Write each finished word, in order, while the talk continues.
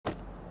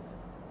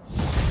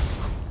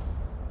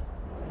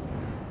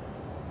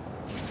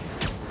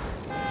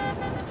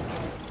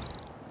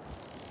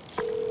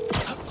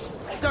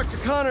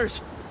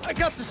Connors, I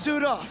got the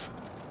suit off.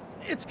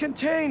 It's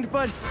contained,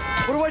 but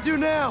what do I do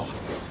now?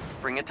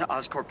 Bring it to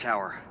Oscorp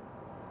Tower.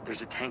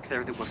 There's a tank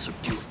there that will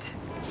subdue it.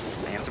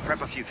 I have to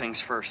prep a few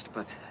things first,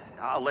 but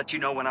I'll let you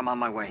know when I'm on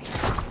my way.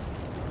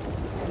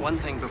 One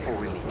thing before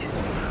we meet.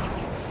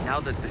 Now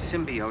that the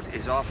symbiote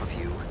is off of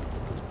you,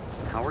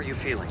 how are you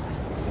feeling?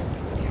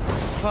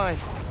 Fine.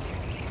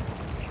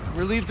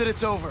 Relieved that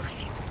it's over.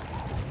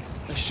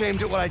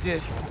 Ashamed at what I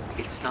did.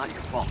 It's not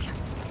your fault.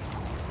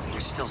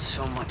 There's still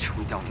so much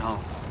we don't know.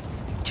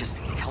 Just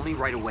tell me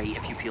right away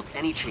if you feel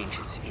any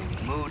changes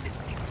in mood,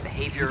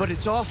 behavior... But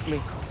it's off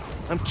me.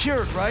 I'm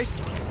cured, right?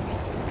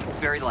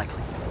 Very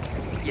likely.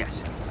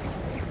 Yes.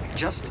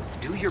 Just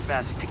do your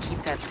best to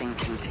keep that thing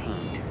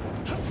contained.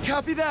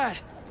 Copy that!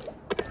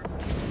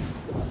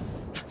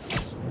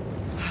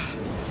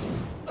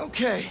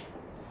 Okay.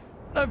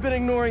 I've been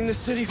ignoring this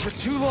city for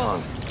too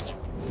long.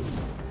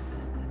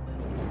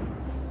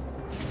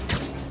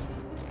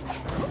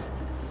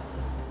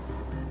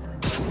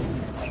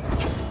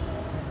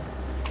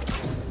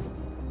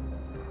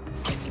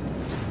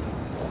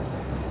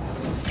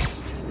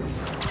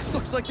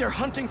 Looks like they're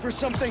hunting for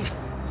something.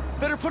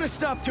 Better put a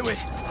stop to it.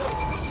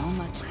 So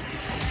much.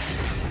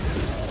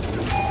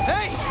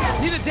 Hey!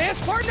 Need a dance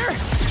partner?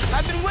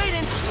 I've been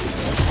waiting.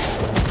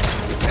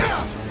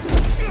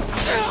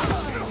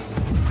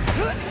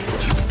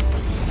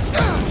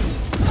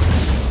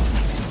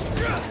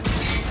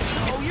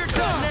 Oh, you're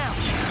done now.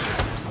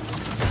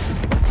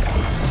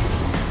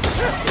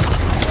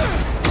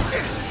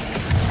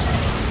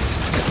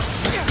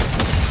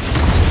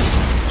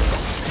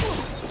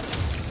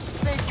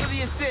 Thanks for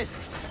the assist.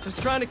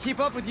 Just trying to keep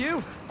up with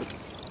you.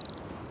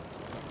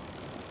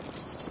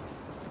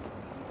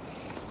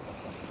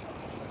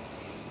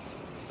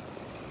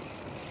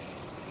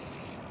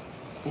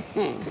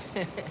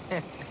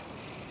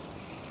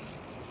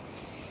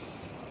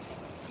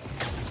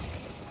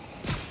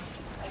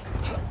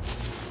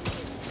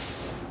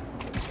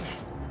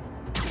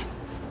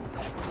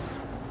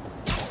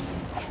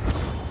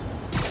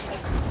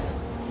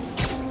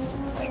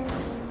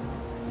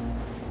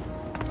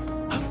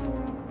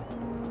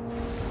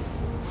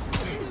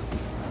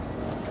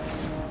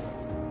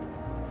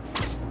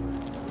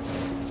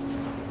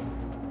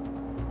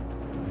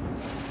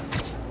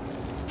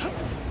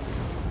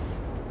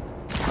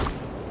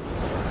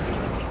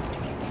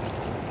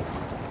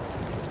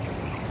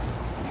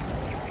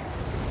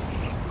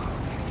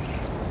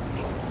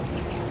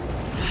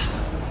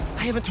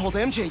 I haven't told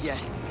MJ yet.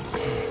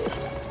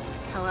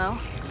 Hello?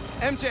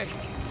 MJ,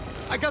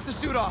 I got the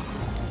suit off.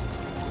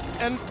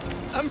 And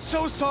I'm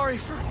so sorry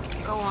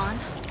Go on.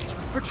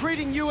 for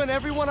treating you and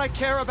everyone I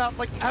care about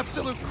like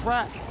absolute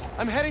crap.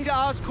 I'm heading to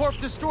Oscorp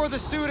to store the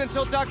suit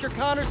until Dr.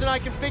 Connors and I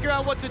can figure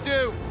out what to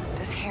do.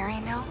 Does Harry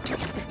know?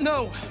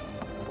 No.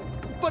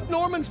 But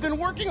Norman's been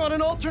working on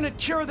an alternate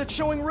cure that's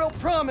showing real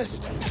promise.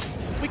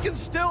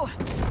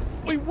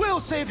 We will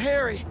save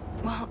Harry.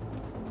 Well,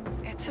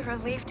 it's a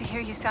relief to hear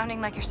you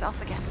sounding like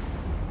yourself again.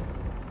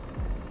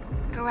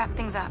 Go wrap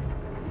things up.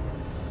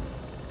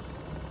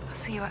 I'll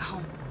see you at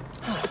home.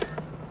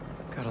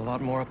 Got a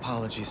lot more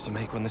apologies to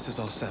make when this is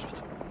all settled.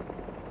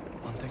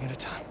 One thing at a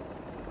time.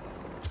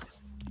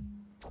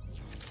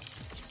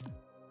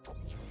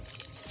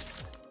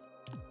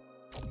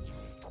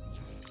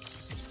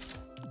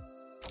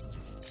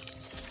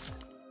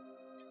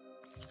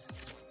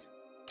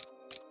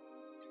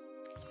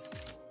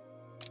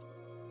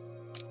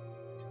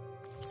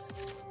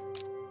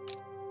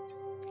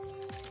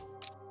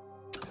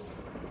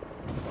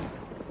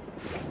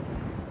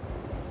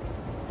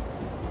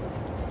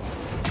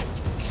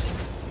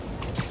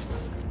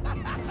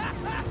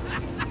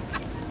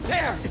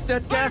 If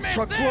that gas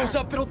truck blows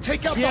up, it'll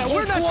take out the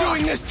whole block. Yeah, we're not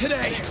doing this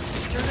today!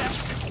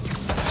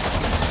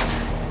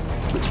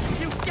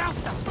 You doubt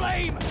the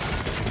flame!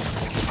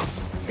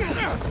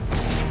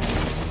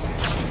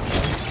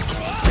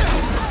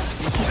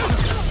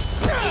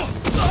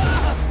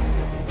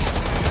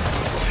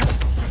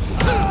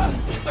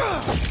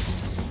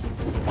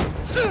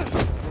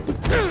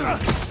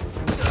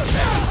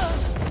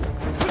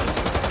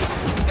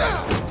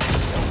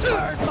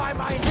 Burned by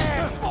my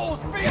hand, full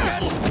speed!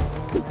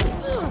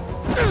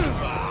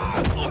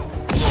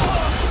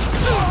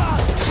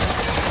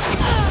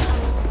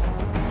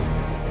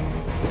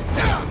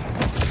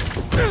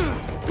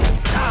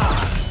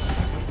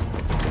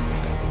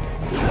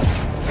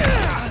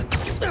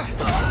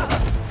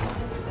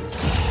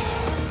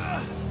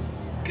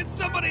 Can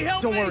somebody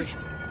help me? Don't worry.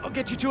 I'll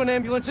get you to an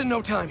ambulance in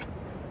no time.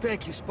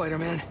 Thank you,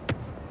 Spider-Man.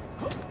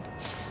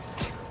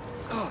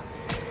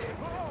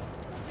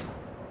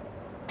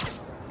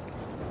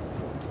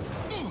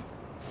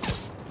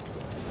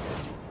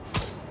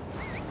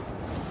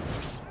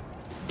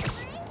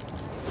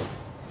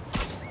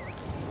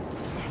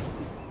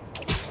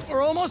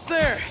 We're almost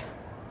there.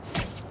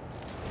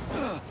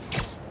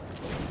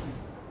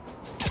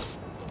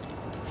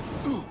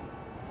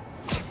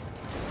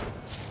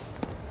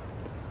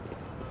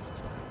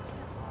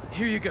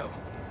 Here you go.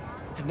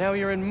 And now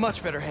you're in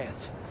much better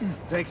hands.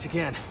 Thanks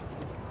again.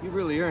 You've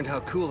really earned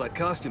how cool that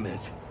costume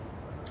is.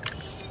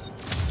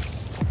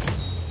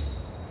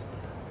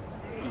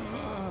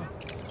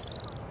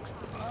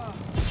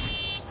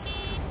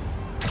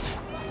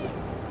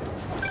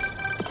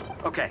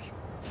 Okay.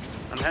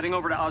 I'm heading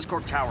over to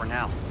Oscorp Tower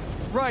now.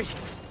 Right.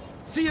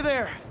 See you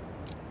there.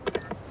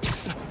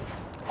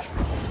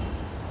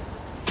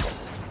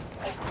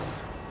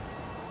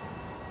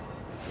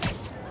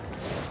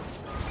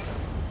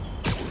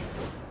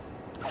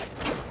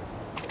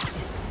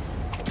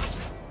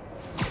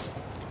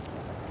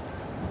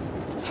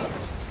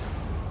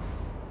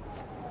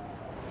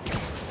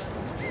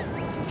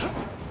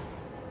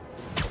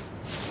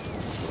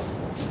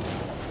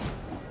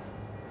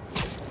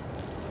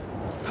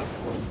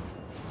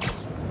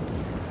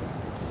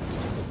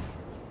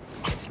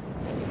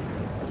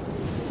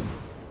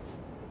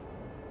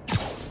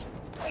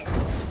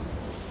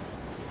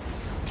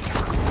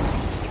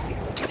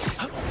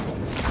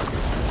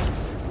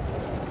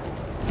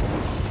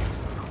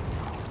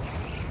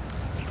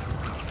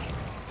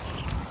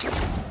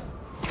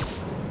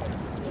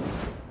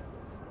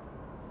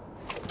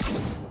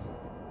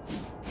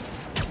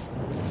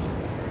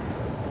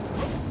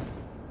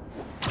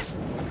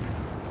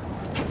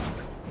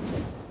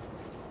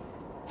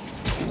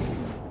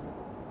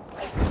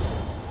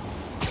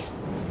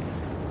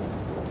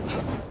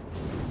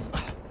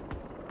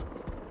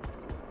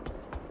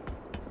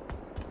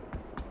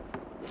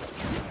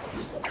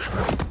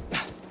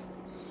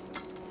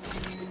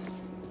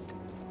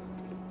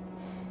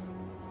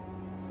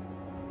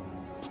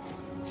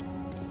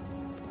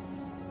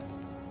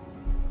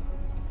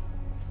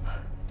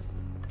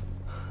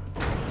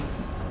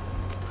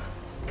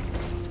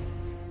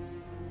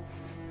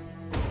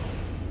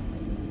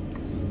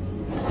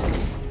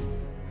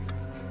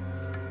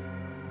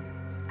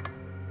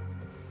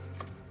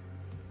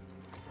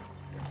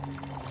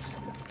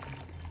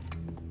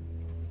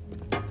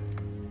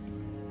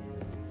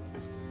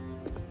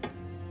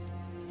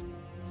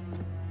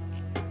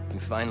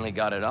 Finally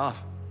got it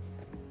off.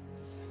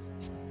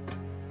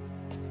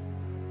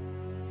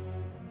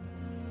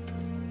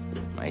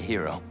 My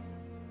hero.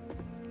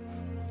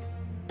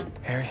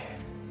 Harry,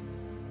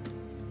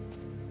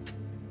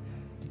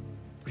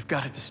 we've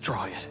got to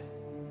destroy it.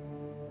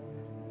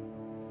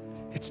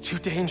 It's too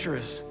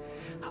dangerous.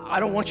 I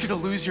don't want you to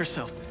lose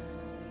yourself.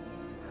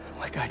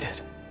 Like I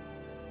did.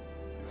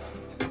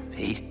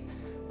 Pete,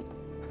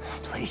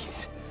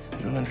 please. You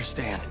don't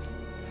understand.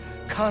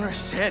 Connor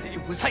said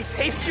it was... I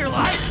saved your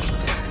life?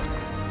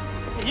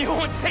 And you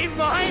won't save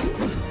mine?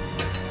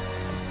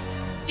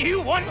 Do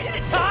you want me to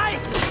die?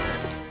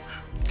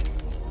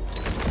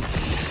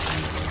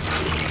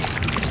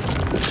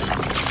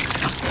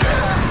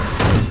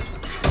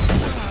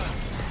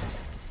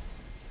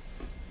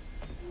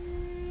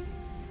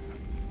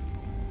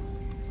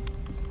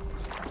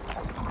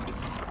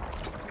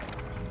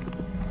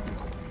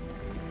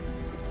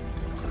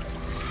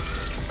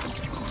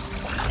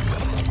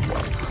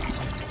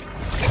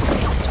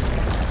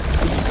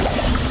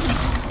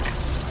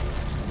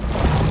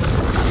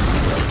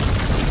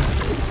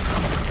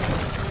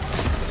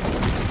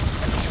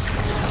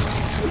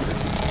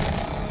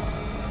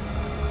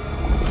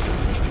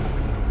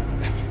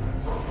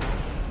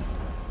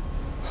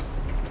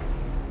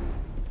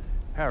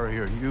 Harry,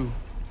 are you...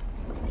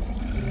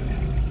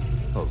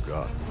 Oh,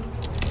 God.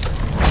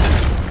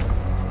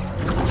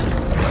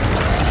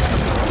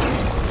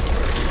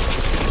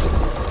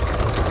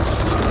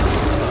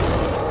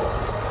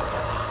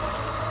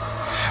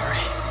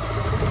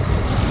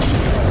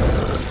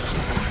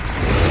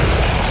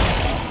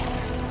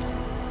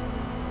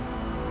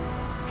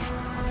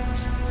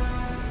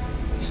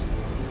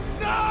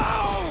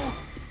 No!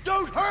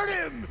 Don't hurt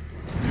him!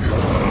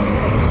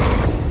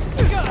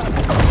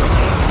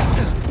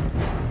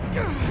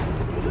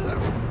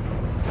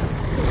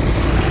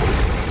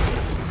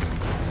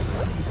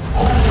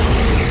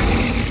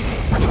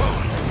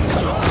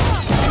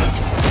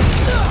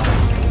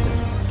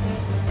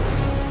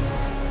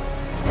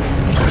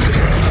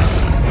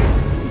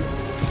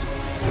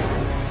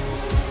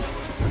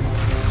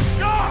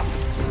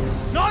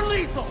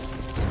 Non-lethal!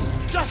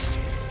 Just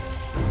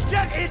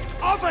get it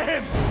off of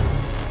him!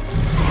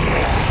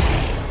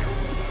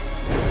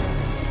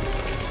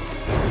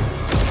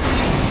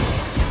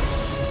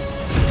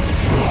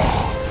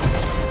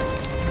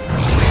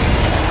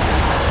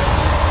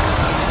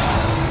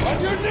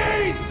 On your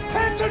knees!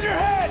 Hands on your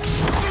head!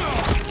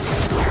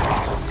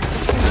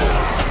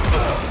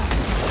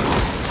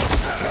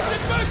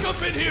 Get back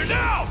up in here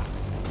now!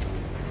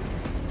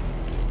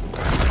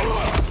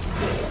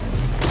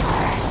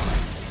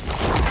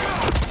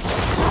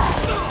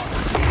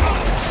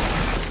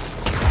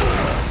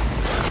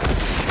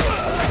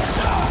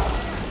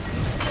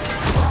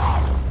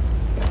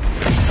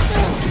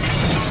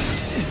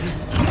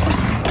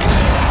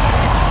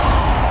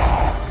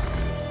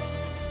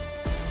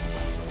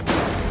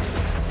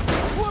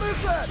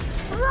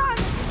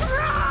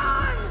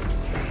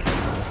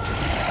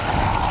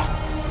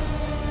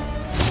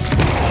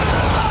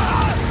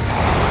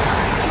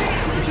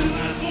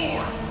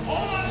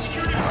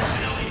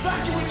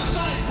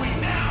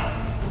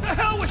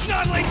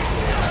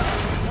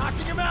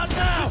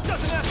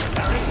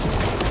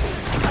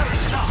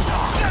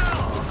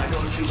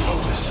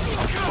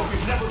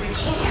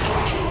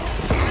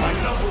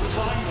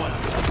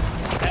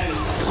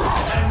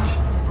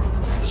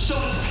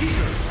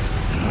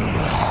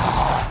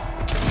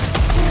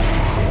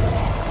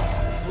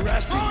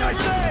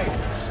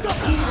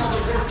 all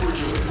the work we're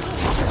doing.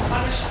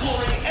 I'm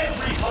exploring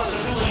every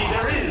possibility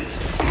there is.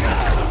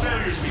 The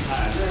failures we've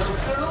had,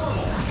 they're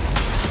normal.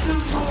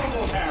 They're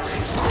normal, Harry.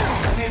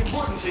 And the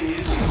important thing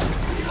is,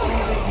 we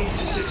only need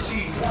to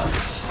succeed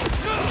once.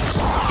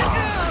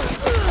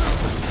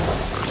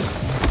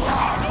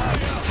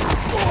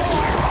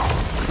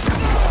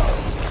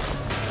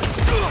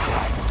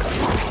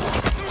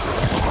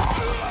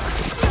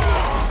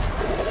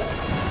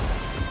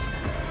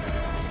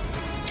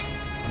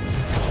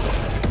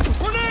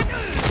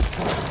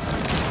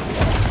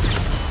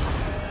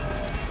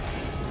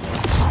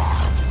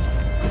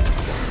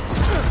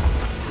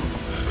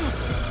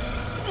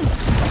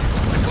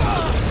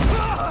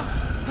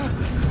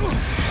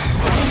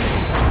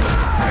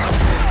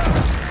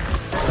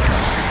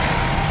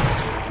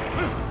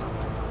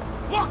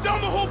 Lock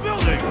down the whole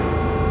building!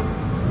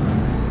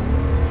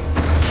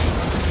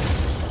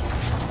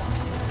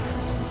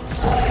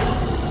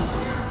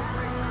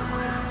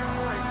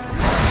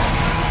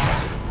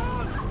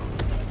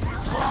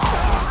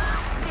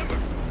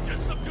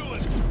 Just subdue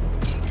it!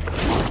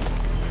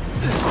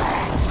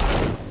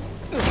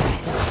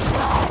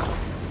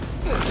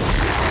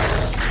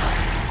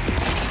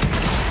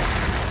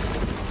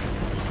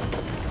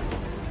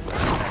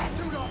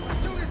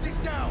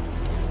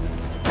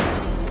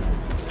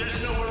 There's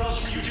nowhere else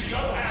for you to go,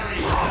 Harry!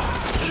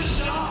 Just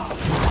stop! I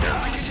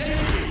can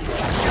save you!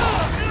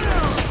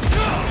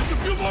 Just a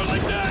few more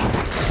like that!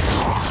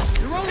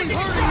 You're only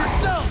hurting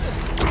yourself!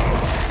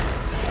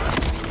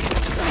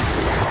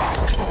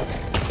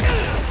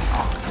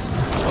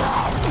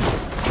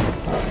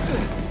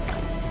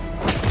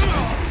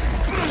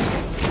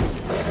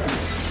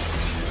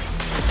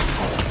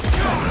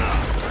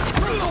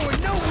 We're going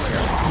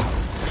nowhere!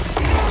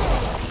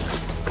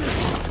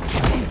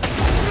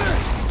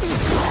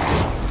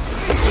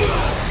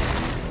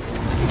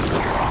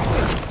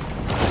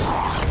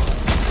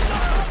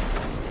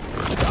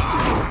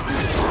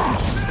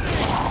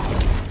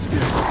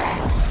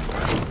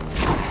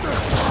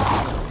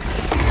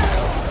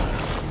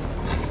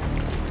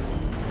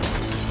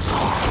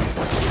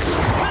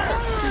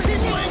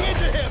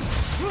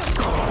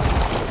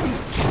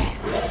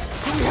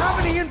 Do we have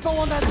any info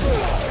on that?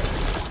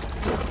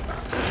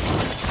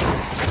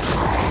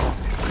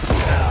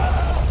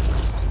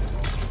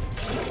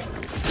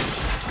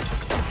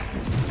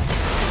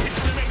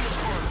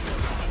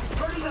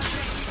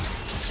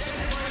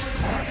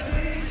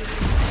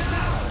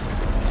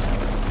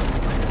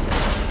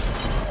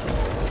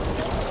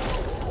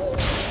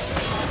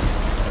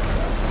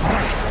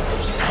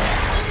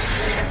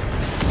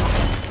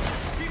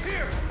 Keep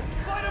here!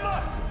 Light him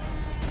up!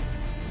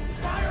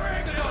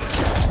 Firing!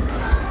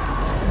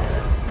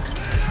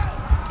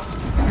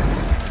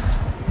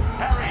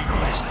 Harry,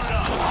 listen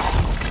up.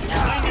 I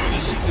knew the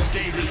ship was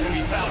dangerous when we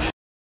found it.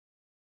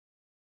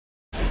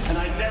 And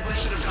I never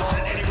should have gone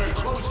anywhere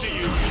close to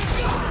you.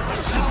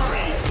 I'm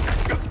sorry.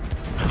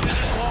 This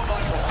is all my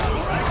fault,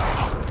 all right?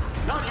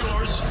 Not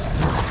yours.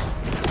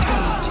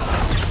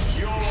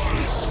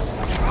 Yours.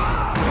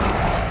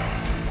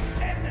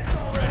 End this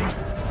already.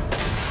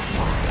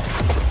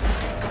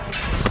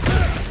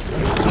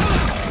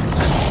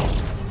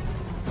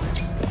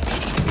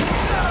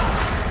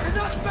 You're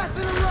not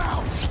messing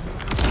around!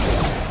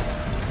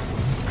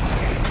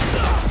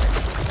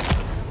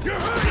 You're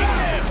hurting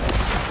him!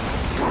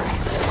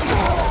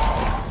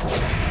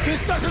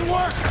 This doesn't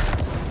work!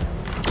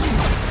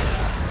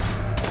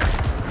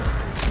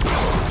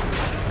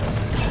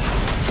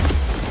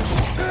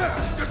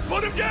 Just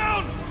put him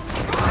down!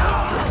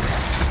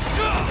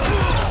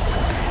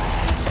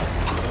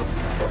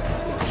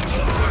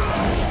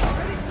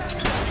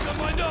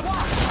 Lined up!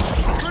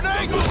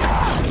 Grenade!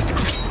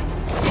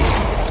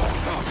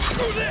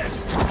 Screw this!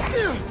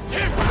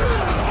 Him!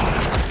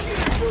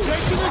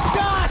 Taking the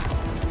shot!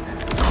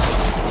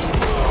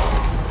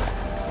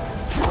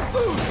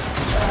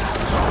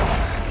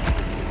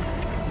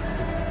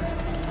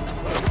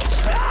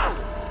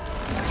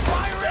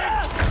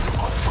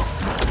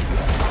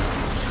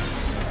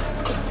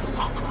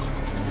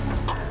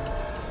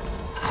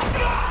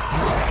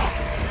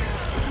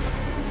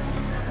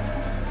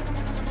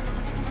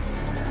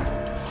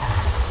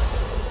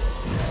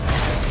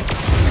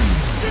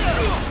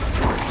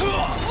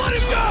 Let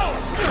him go!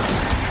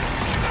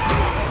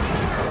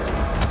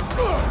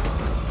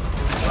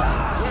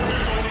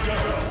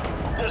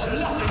 There's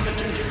nothing to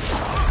do.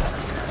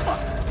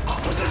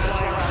 Was it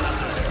flying around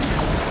under there?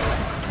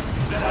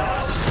 Is that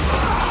us?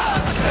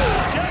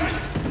 Damn it!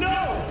 No!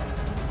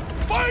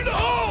 Fire the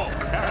hole!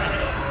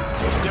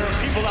 There are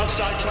people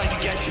outside trying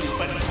to get you,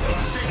 but it's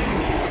safe.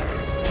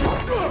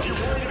 If you're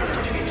worried about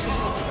getting in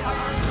trouble,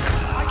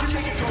 I can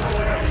make it go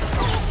away.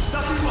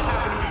 Nothing will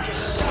happen if you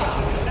just stop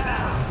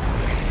now.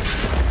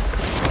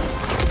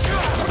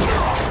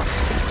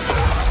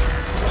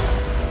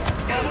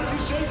 Why don't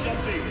you say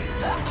something?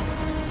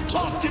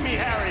 Talk to me,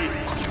 Harry!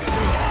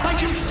 I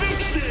can fix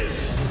this!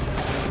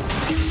 I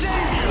can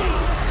save you!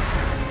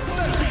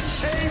 Let me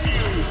save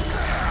you!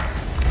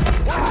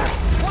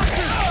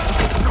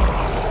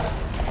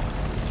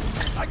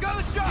 I got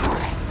a shot!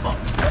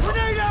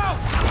 Grenade out!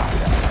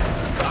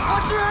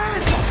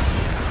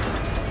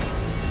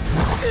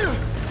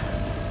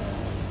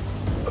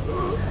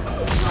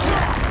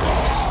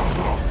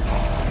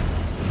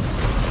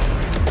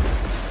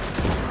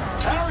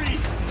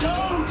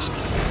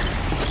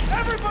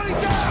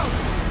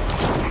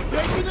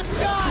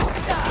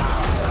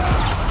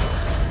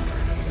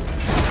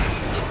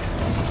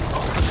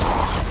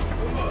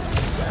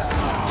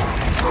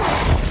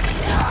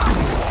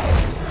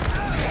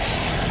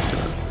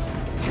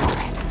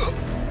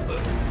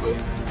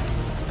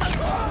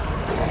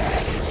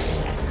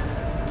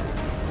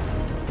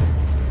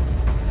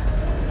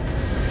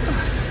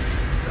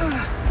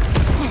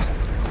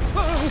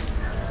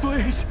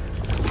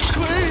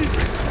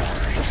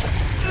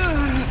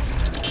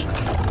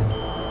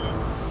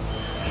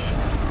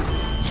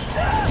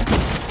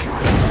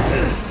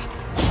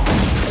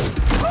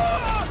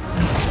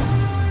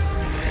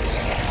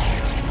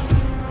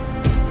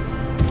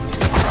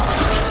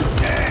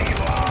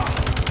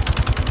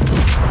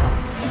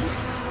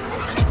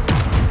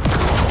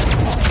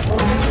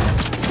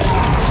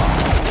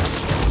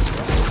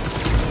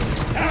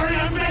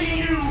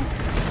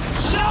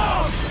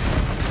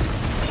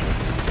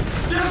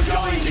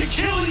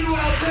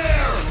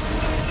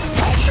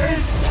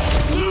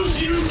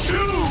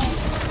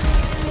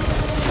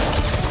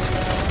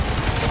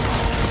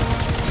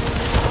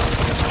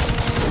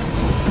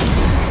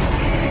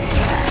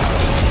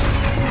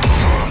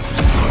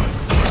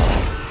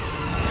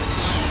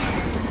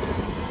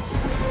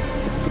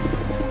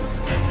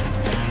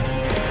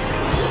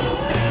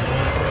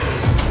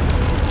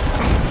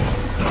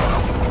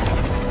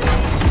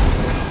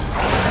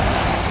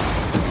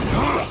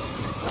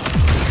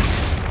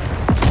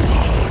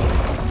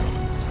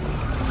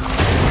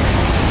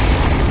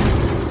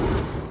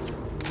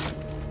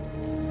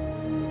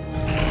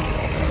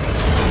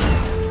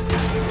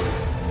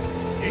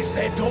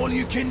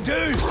 can do.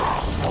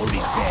 Or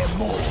is there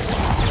more?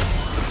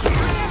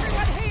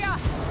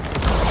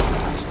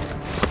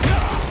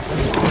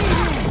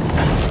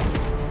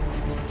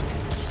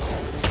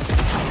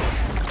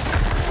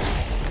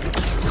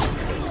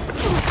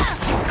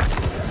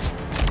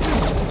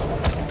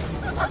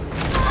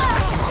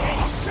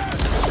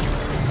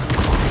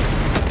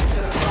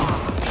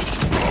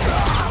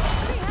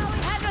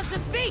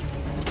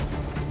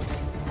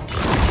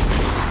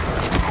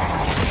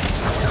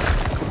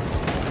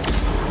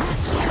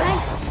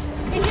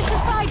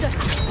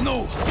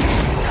 No!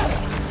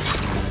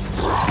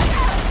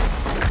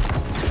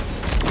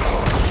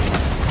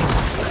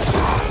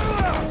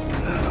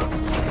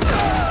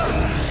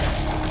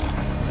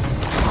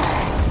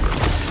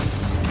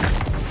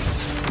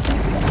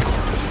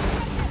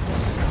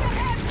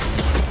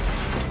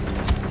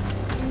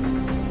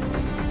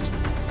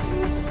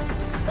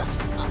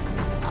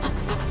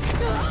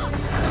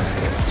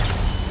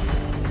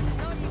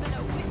 Not even a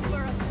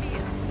whisper of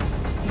fear.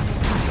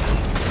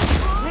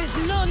 There's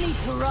no need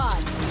to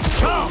run.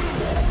 Come!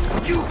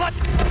 You but...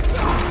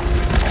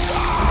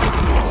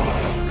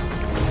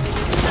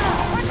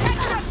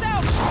 Protect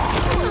yourself!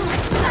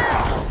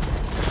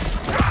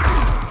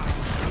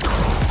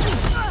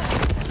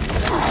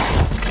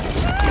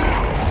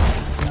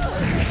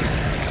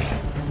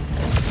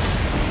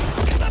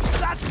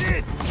 That's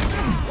it!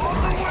 All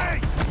the way!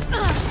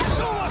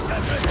 Show us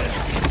everything!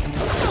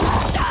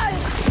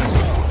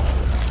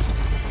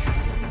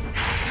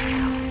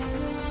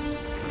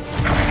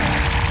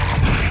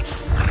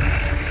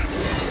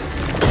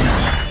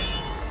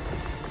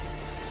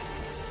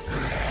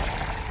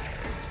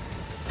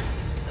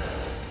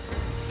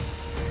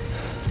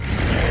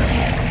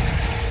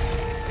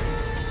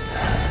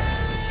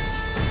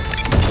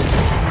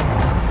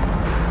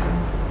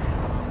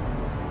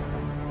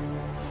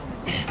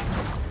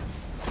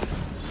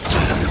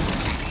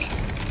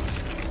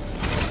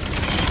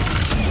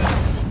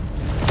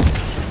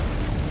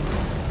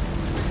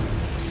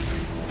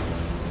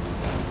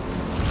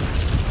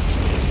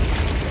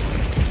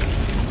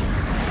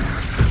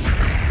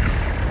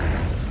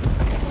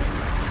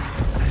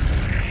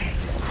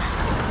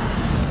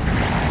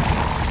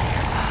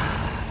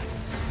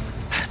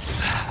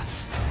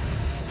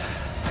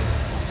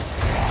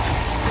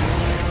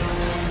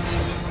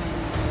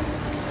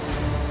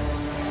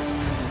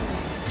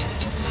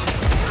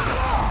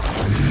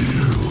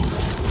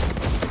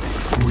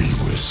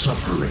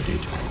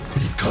 Separated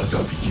because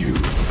of you.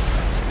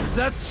 Is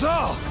that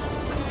so?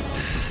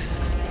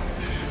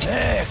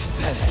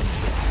 Excellent.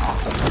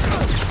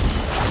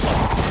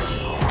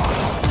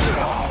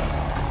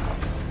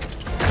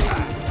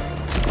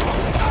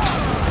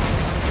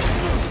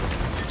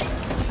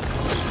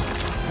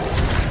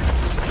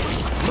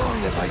 Long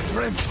have I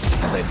dreamt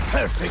of a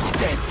perfect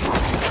death,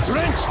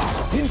 drenched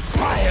in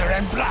fire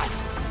and blood.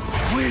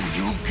 Will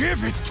you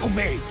give it to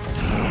me?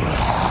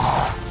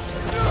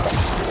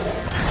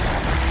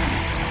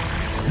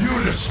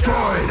 You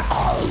destroyed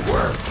our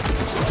work,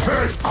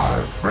 hurt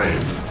our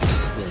friends.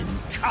 Then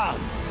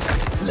come,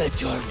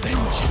 let your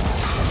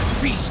vengeance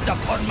feast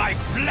upon my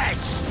flesh.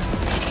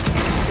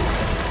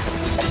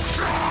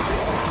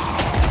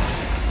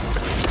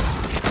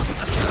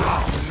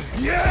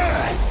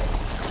 Yes!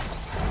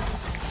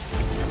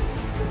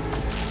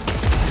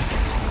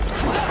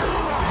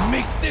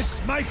 Make this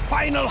my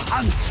final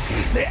hunt,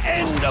 the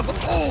end of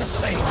all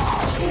things.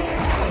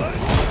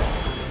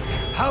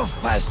 How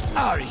fast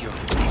are you?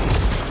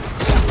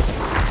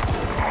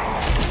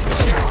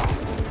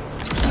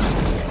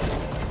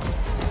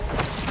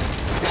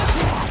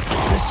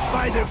 The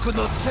spider could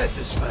not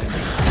satisfy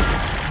me,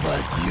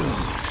 but you...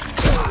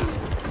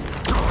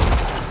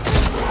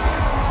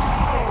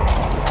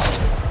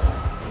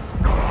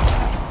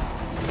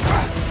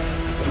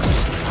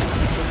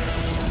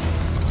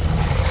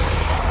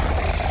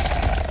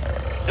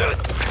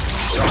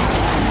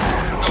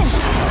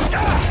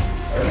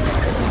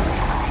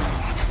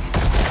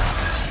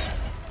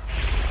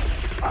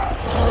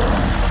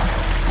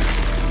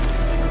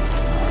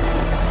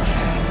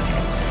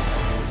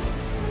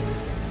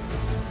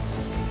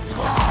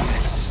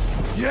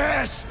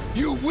 Yes,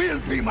 you will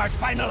be my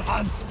final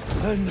hunt,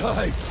 and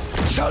I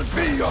shall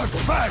be your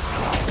first.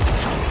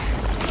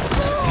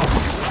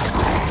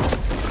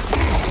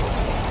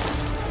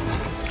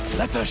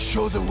 Let us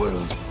show the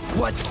world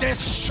what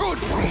death should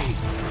be.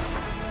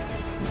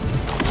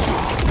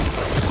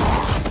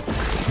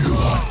 You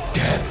are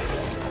dead,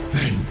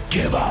 then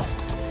give up.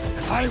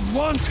 I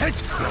want it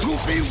to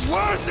be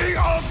worthy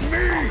of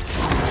me.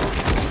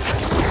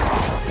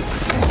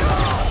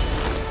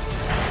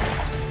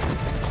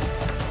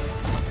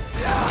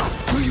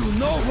 Do you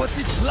know what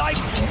it's like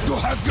to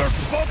have your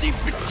body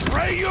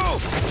betray you?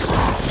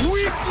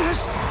 Weakness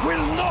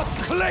will not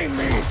claim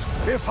me.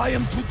 If I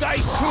am to die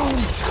soon,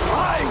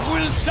 I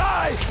will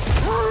die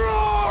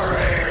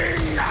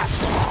roaring!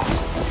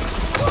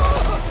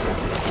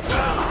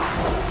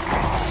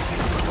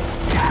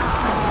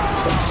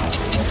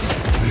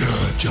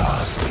 You're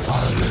just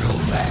a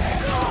little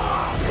man.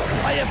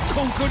 I have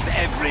conquered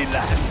every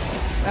land.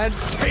 and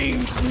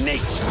tamed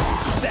nature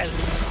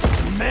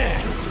itself.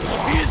 Man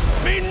is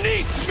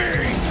beneath me!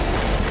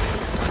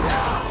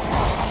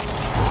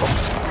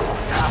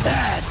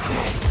 That's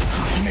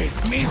it! Make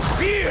me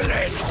feel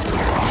it!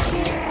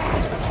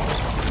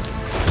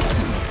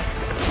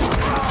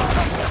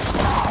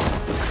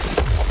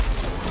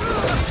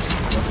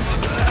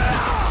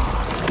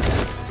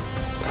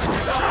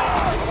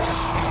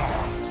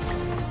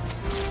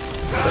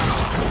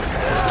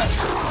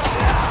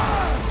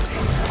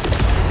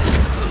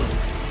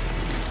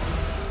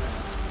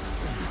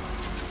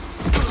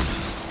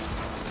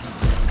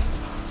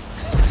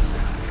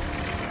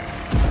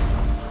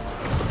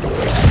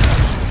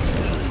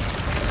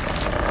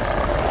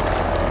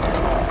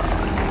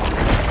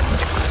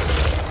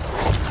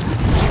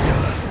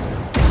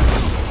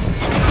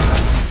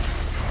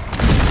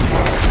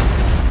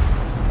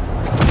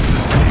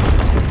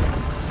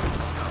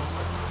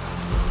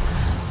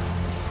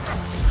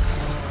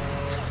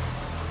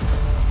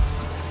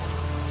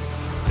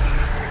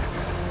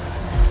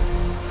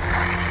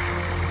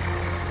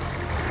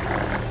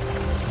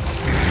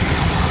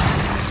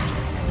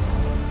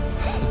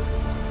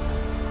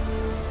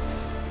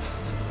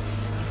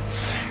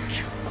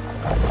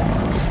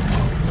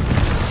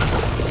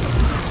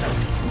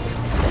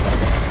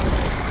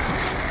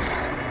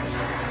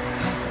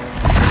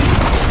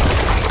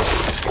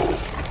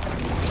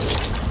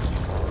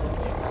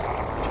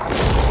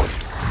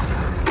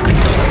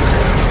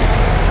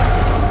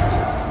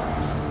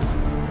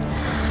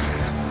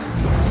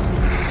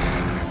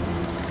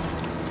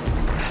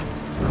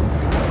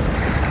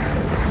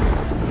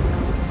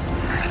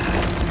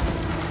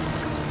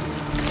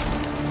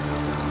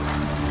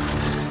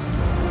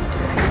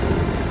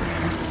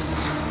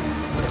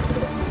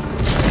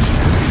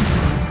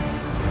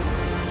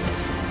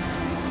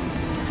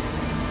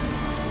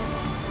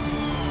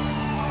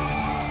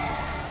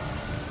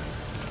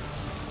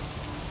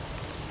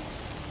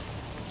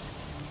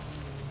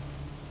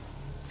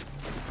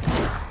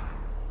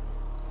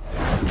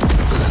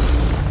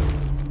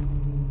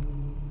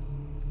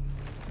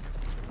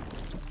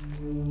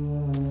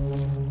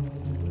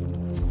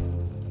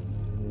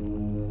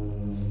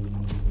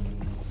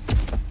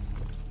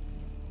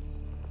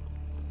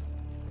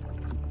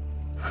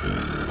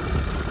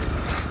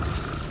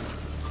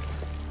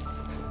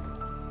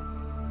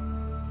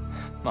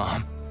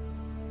 Mom.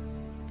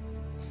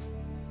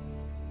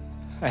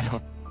 I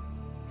don't...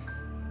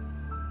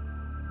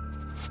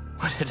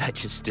 What did I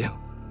just do?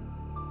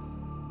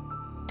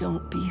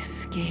 Don't be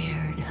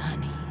scared,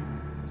 honey.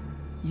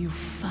 You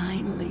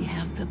finally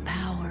have the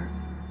power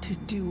to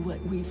do what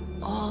we've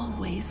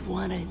always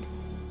wanted.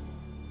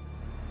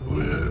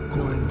 We're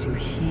going to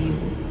heal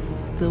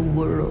the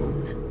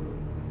world.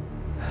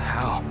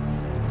 How?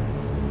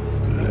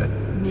 Let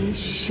me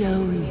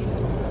show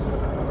you.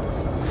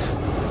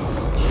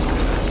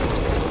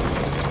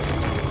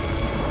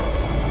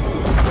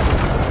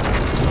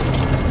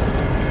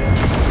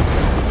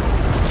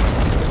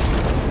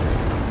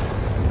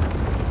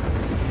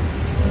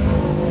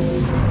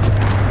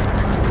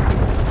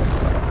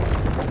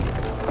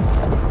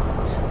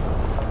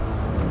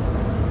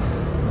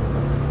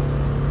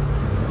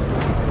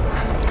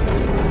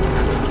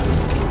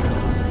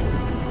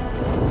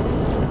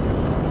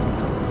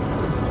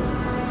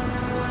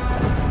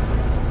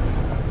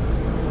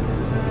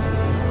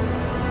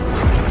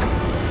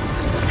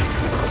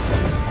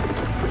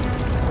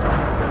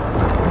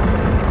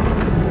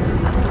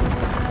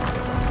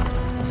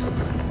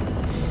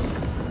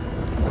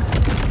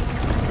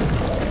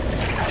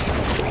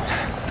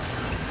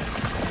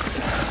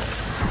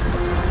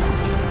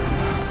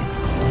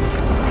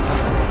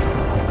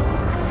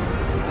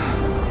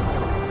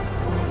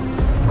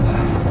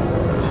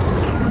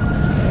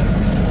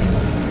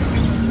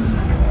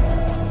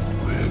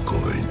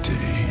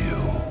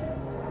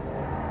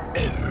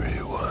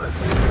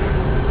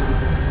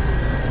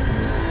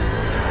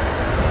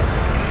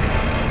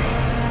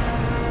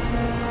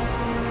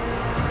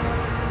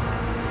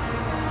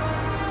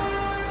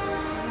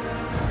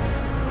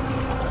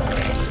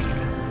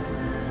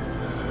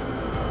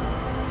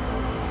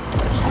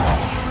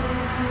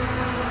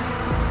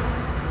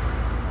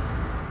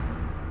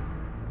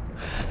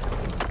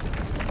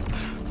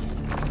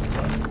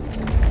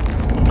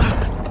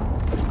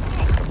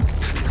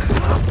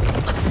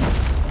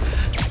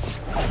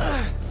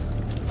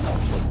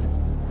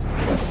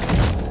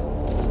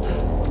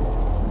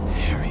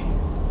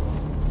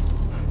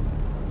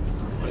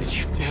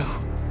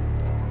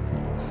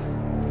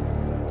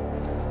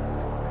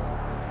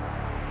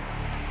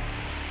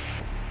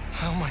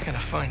 How am I gonna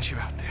find you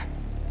out there?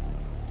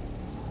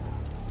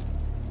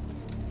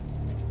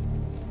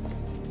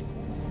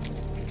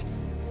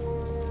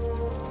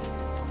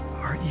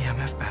 Our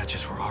EMF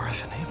badges were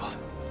RF enabled.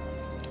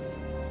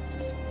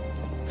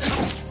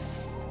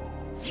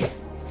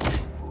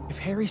 If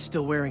Harry's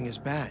still wearing his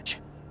badge,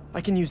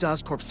 I can use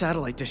Oscorp's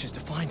satellite dishes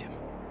to find him.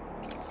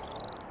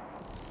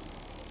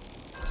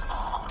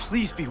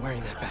 Please be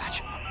wearing that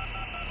badge.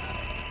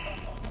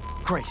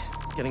 Great.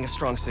 Getting a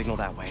strong signal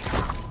that way.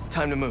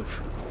 Time to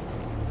move.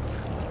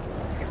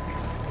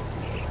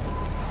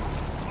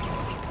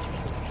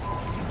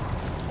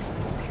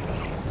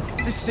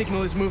 This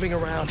signal is moving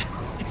around.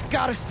 It's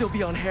gotta still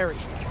be on Harry.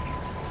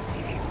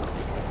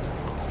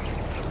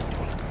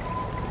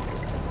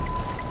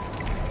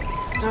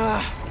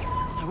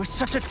 I was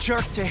such a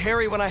jerk to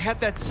Harry when I had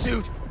that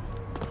suit.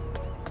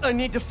 I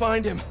need to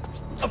find him,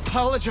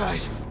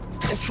 apologize,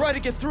 and try to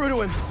get through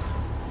to him.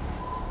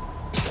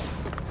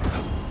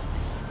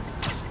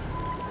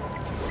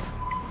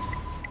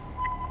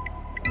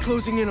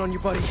 Closing in on you,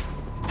 buddy.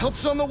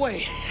 Help's on the way.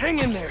 Hang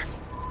in there.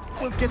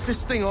 We'll get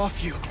this thing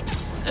off you.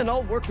 And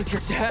I'll work with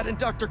your dad and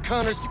Dr.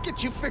 Connors to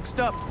get you fixed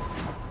up.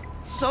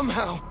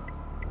 Somehow.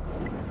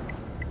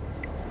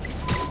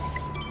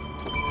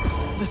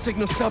 The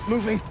signal stopped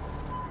moving.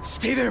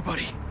 Stay there,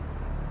 buddy.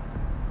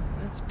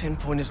 Let's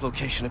pinpoint his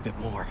location a bit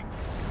more.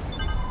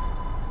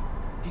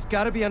 He's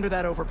gotta be under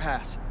that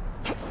overpass.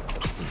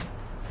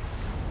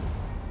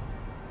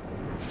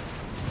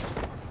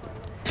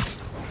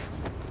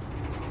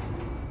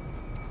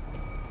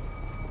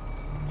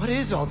 What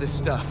is all this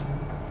stuff?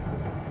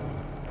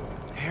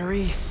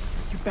 Harry,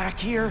 you back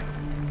here?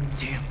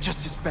 Damn,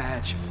 just his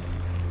badge.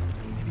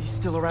 Maybe he's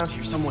still around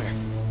here somewhere.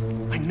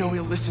 I know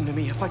he'll listen to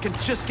me if I can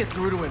just get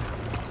through to him.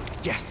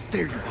 Yes,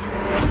 there you are.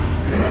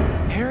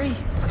 Harry?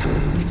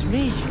 It's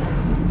me.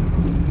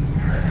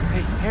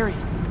 Hey, Harry.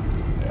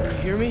 Can you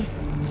hear me?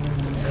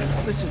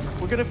 Listen,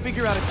 we're gonna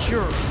figure out a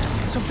cure.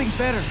 Something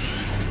better.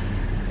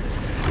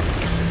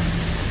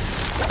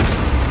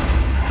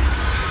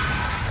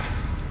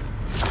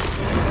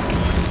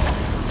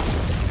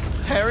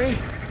 Harry?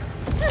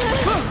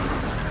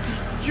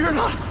 You're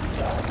not...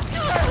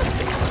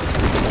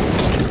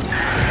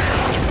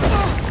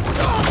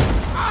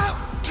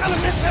 Kind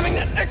of miss having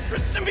that extra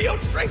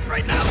symbiote strength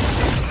right now.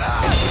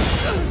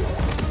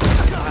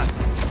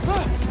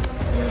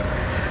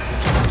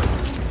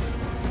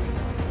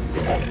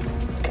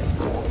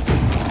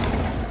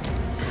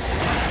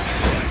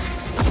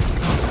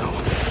 Oh no,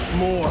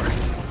 more.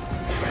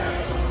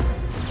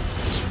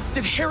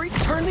 Did Harry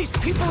turn these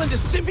people into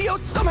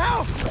symbiotes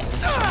somehow?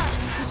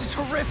 This is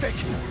horrific.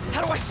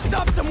 How do I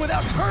stop them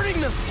without hurting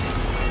them?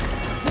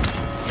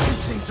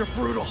 These things are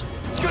brutal.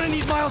 Gonna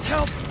need Miles'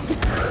 help.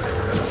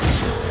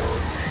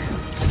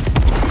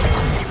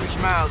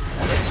 Miles,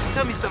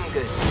 tell me something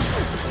good.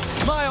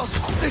 Miles,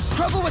 there's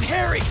trouble with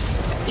Harry.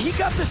 He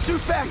got the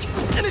suit back,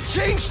 and it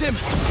changed him.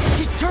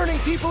 He's turning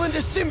people into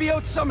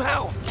symbiotes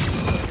somehow.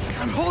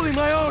 I'm holding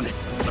my own,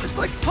 but it's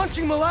like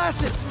punching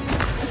molasses.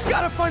 I've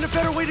gotta find a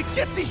better way to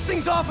get these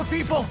things off of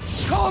people.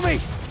 Call me.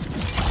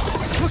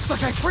 Looks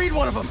like I freed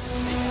one of them.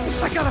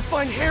 I gotta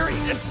find Harry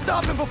and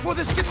stop him before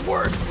this gets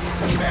worse.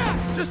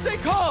 Just stay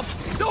calm.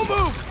 Don't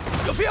move.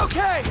 You'll be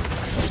okay.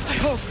 I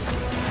hope.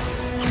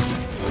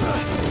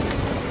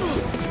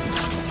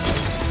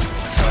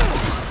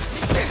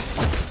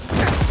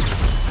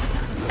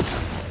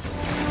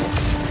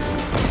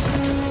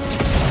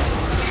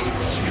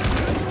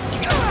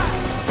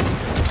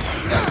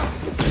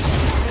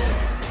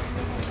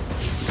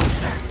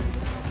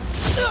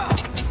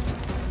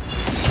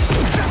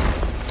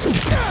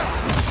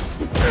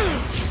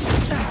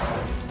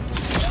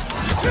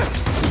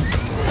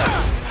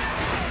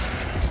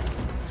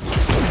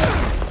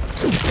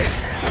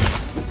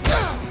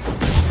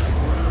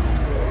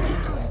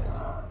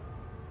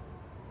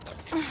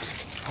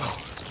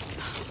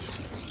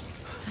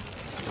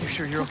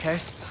 Sure you're okay?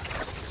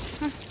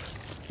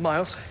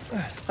 Miles,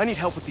 I need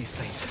help with these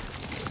things.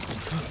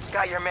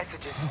 Got your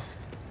messages.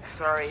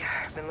 Sorry,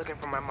 I've been looking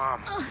for my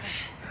mom.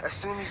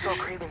 Assume you saw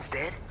Craven's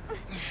dead?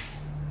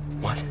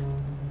 What?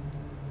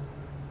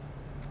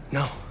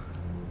 No.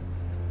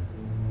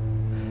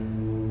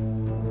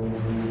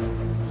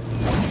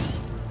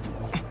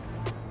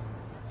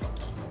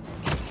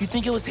 You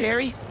think it was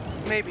Harry?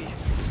 Maybe.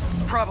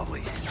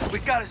 Probably.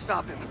 We've got to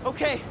stop him.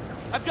 Okay,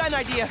 I've got an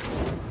idea.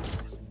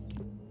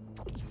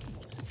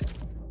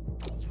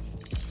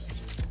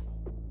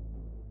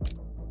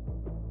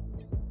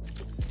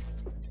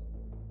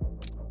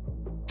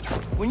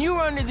 When you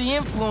were under the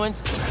influence,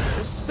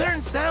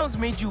 certain sounds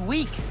made you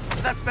weak.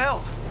 That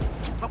bell.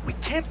 But we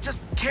can't just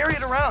carry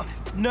it around.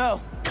 No,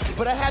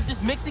 but I have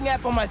this mixing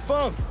app on my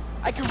phone.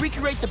 I can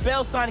recreate the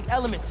bell sonic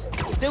elements.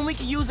 Then we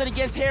can use it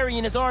against Harry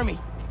and his army.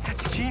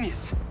 That's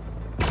genius.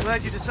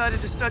 Glad you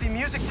decided to study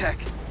music tech.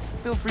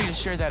 Feel free to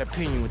share that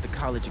opinion with the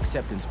college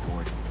acceptance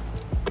board.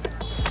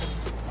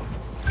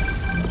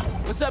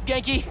 What's up,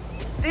 Genki?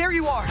 There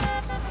you are.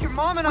 Your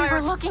mom and We I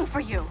were looking for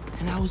you.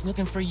 And I was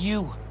looking for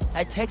you.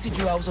 I texted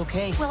you I was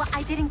okay. Well,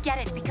 I didn't get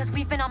it because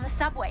we've been on the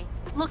subway,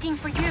 looking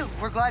for you.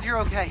 We're glad you're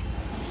okay.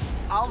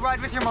 I'll ride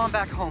with your mom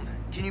back home.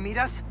 Can you meet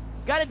us?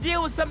 Gotta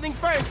deal with something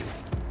first,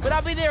 but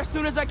I'll be there as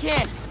soon as I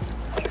can.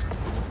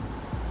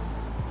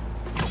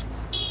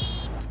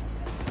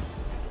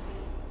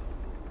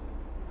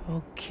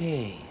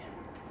 Okay.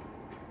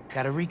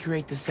 Gotta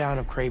recreate the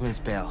sound of Craven's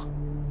bell.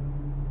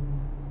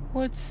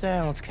 What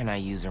sounds can I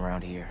use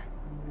around here?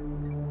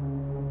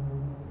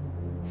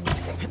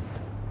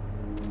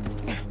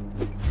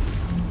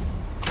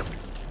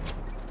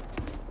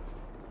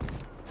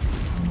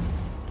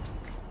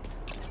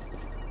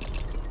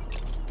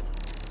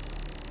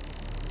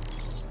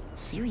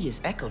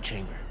 mysterious echo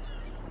chamber.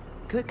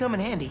 Could come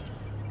in handy.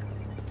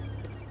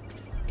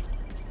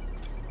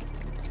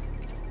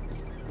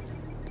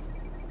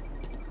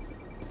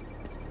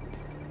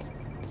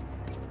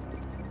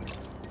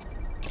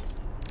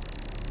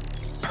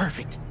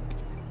 Perfect.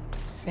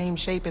 Same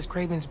shape as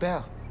Kraven's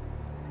Bell.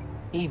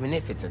 Even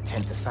if it's a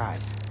tenth the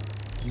size.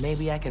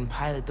 Maybe I can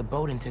pilot the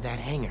boat into that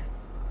hangar.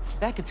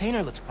 That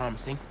container looks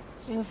promising.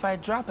 If I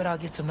drop it, I'll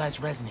get some nice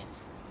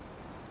resonance.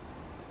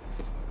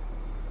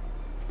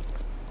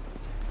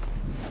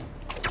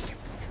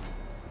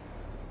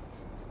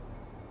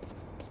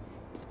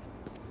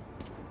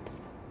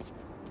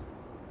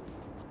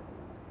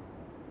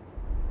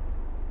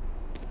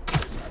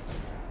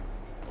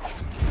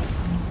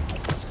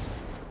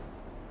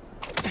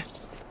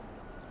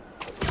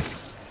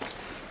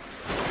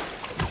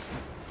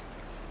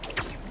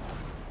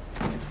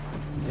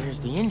 There's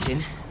the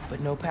engine, but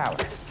no power.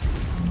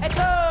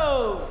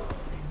 Echo!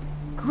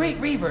 Great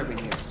reverb in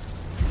here.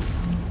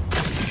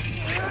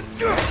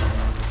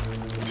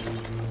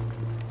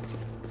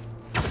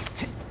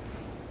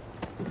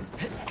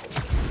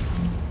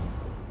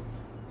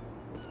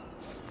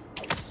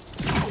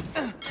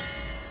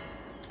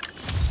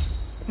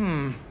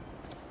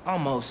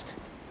 Almost.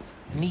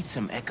 Need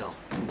some echo.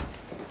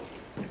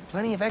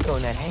 Plenty of echo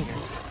in that hangar.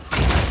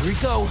 Here we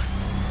go.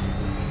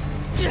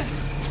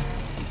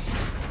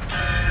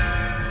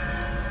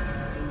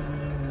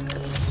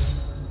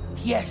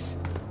 Yes,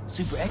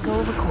 super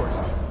echo recorded.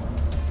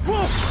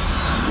 Whoa!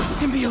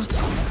 Symbiotes!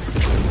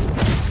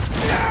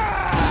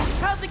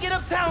 How'd they get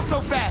uptown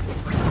so fast?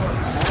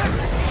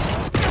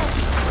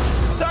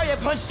 Sorry I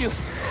punched you.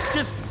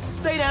 Just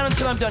stay down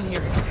until I'm done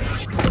here.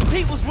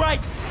 Pete was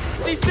right.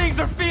 These things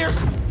are fierce.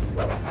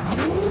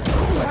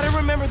 Gotta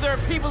remember there are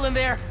people in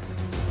there.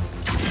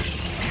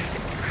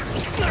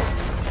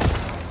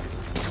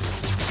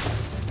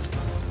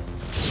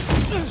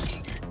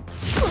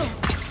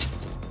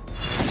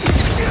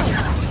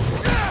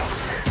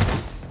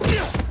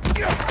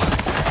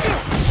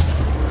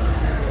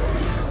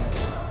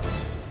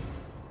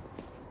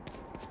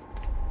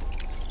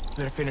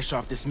 Better finish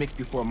off this mix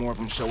before more of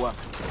them show up.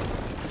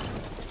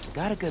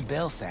 Got a good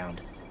bell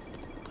sound,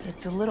 but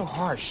it's a little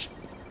harsh.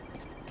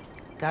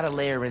 Gotta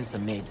layer in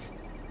some mids.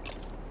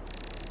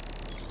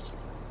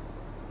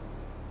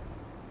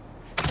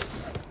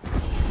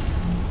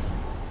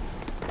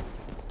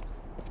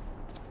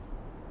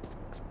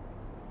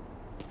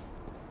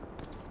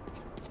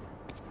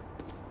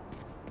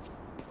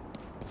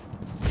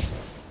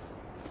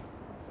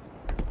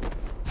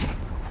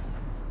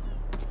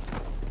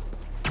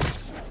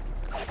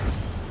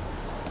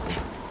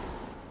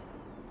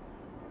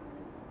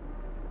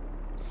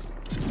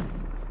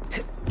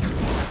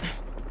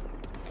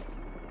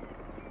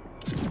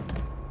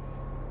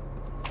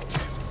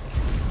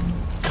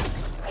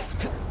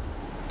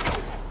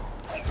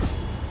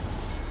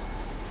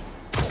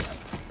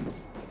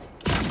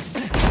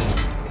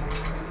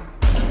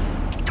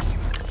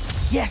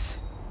 Yes!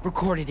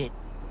 Recorded it.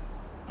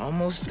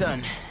 Almost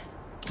done.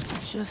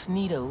 Just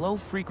need a low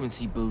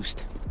frequency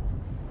boost.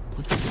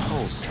 With a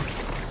pulse.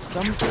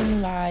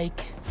 Something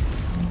like...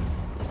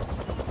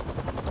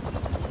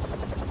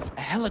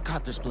 a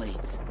helicopter's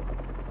blades.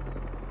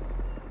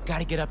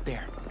 Gotta get up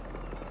there.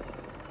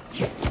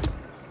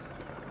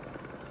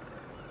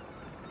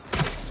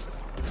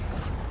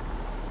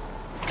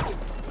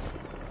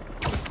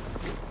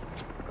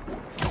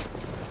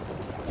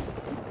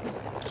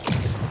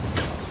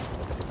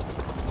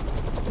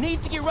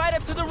 Needs to get right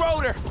up to the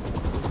rotor.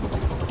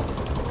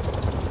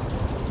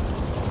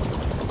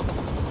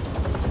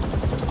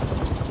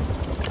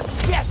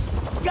 Yes!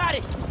 Got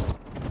it!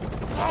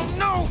 Oh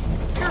no!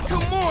 Here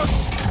come more!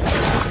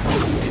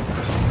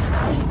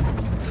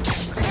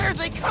 Where are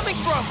they coming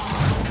from?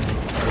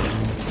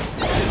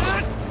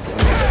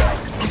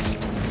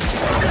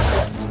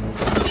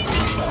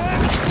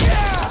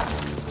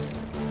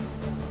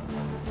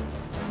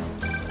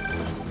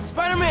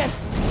 Spider-Man!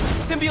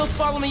 Symbiotes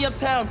follow me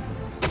uptown.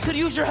 Could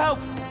use your help.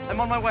 I'm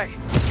on my way.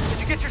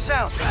 Did you get your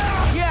sound?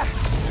 Yeah.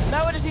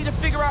 Now I just need to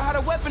figure out how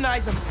to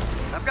weaponize them.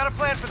 I've got a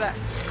plan for that.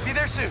 Be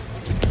there soon.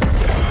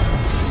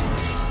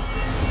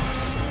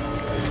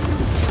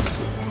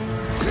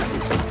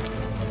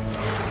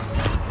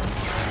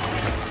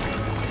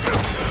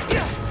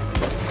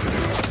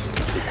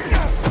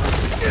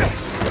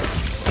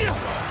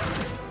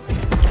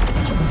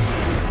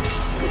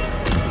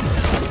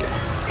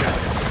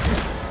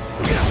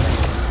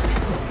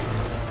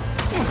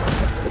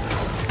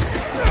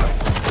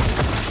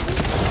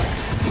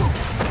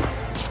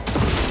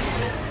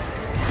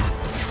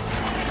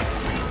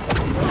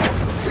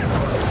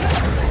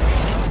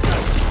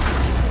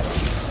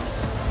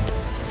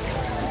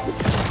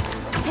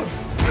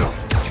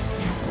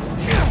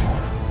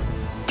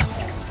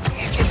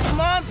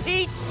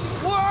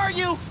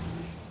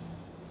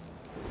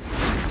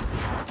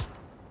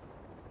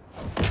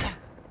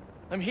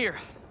 I'm here.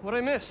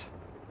 What'd I miss?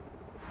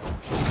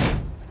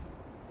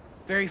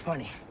 Very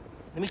funny.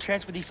 Let me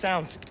transfer these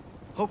sounds.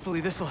 Hopefully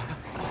this'll... Come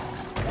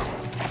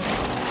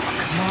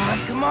on,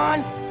 come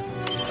on!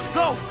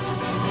 Go!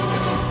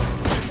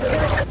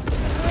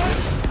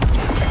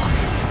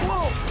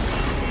 Whoa!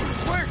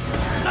 Where?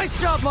 Nice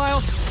job,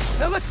 Miles.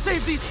 Now let's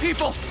save these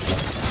people.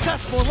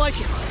 That's more like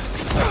it.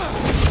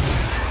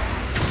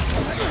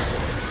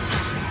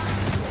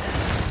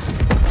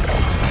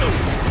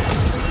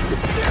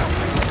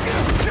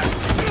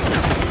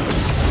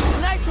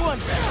 Nice one!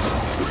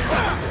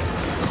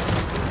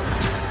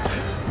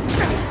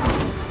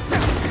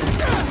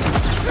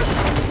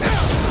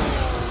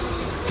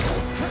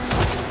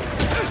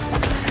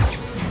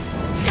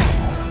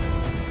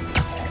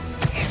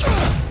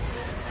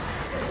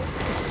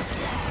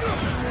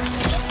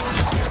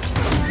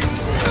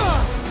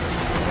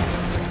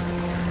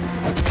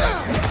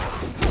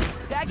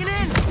 Tag it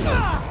in!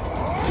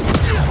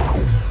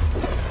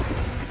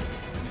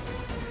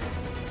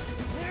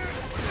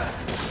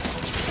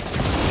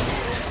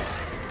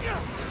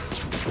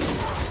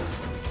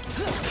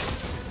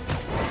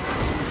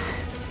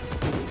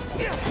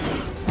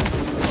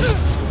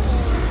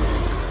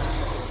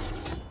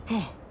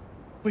 Oh,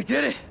 we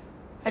did it!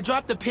 I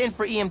dropped the pin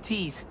for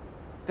EMTs.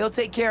 They'll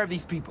take care of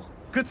these people.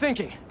 Good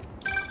thinking.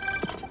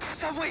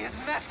 Subway is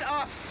messed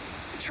up.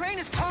 The train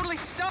is totally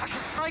stuck.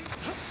 Like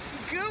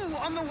goo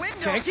on the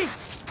windows. Yankee?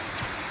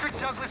 Rick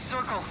Douglas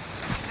Circle.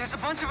 There's a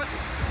bunch of us.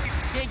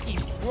 Yankee,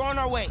 we're on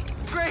our way.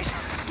 Great.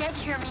 Get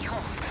here, mijo.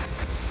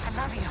 I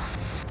love you.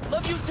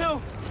 Love you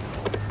too.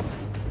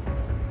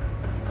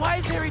 Why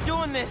is Harry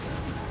doing this?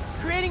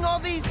 Creating all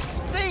these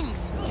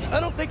things? I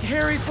don't think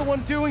Harry's the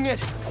one doing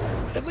it.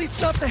 At least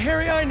not the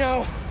Harry I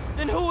know.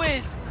 Then who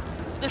is?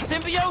 The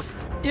symbiote?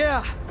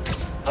 Yeah,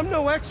 I'm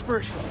no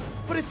expert,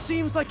 but it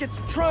seems like it's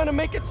trying to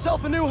make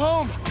itself a new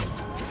home.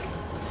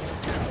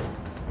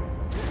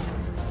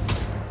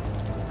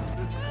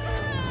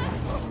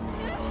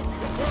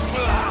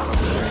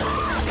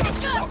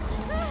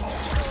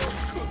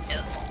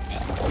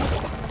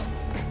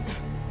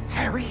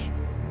 Harry?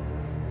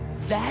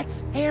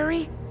 That's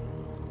Harry?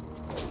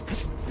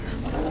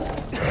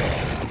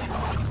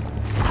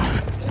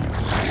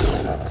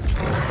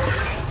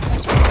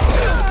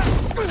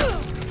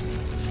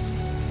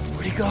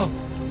 Where'd he go?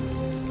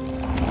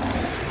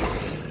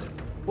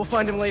 We'll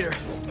find him later.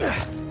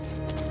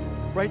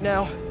 Right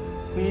now,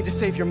 we need to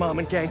save your mom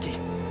and Genki.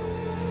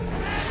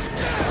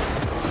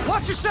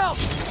 Watch yourself!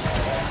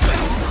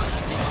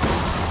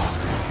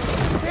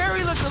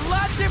 Harry looks a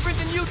lot different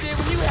than you did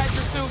when you had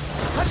your suit.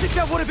 I think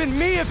that would have been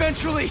me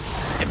eventually,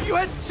 if you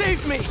hadn't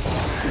saved me.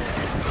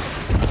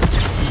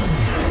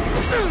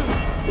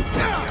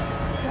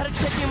 Gotta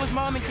check in with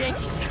Mom and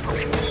Genki.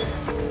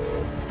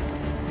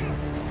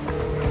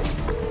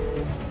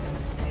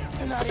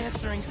 They're not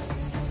answering.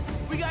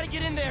 We gotta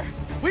get in there.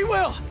 We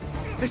will!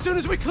 As soon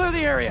as we clear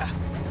the area.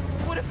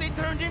 What if they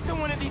turned into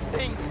one of these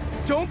things?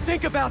 Don't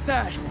think about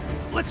that.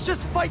 Let's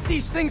just fight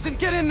these things and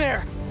get in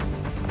there.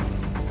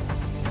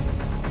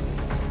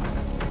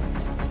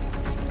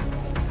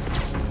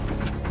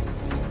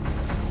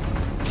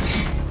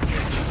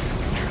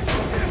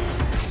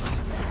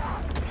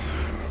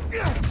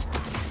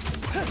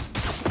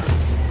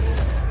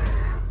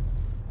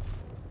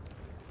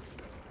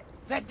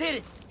 That did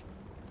it!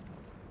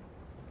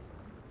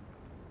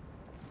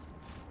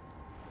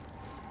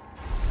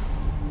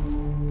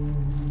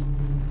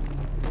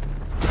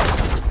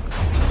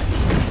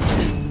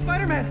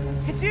 Spider-Man,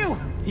 it's you!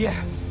 Yeah.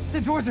 The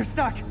doors are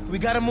stuck. We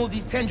gotta move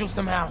these tendrils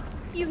somehow.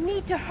 You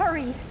need to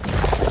hurry.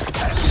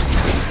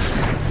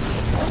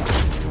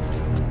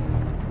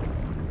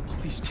 All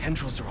these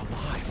tendrils are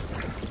alive.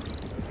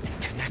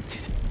 And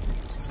connected.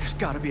 There's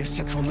gotta be a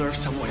central nerve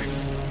somewhere.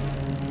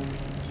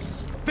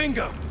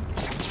 Bingo!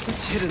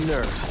 Let's hit a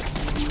nerve.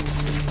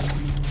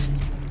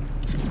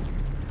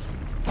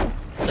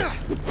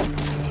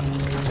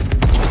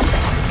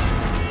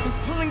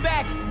 It's pulling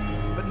back!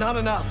 But not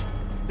enough.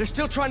 They're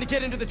still trying to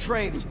get into the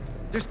trains.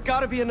 There's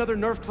gotta be another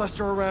nerve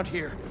cluster around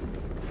here.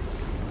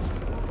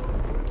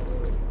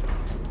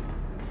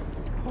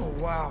 Oh,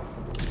 wow.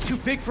 Too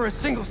big for a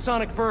single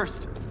sonic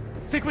burst.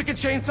 Think we can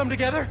chain some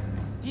together?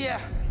 Yeah,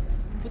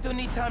 but they'll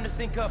need time to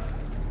sync up.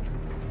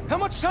 How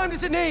much time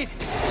does it need?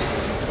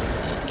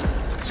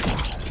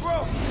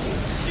 Bro,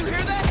 you hear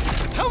that?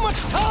 How much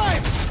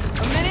time?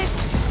 A minute?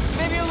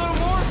 Maybe a little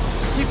more?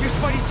 Keep your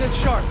spidey sense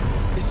sharp.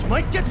 This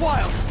might get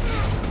wild.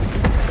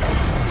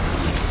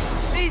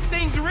 These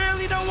things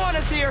really don't want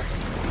us here.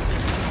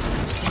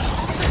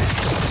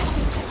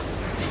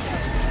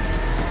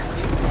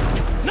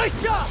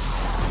 Nice job!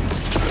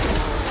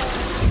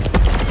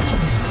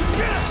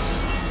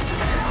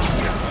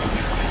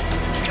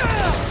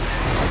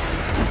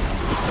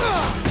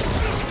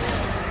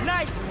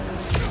 Nice!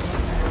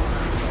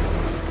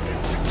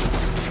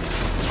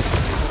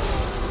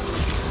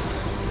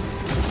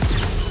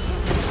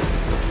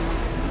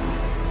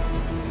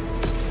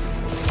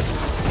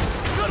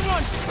 Good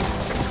one!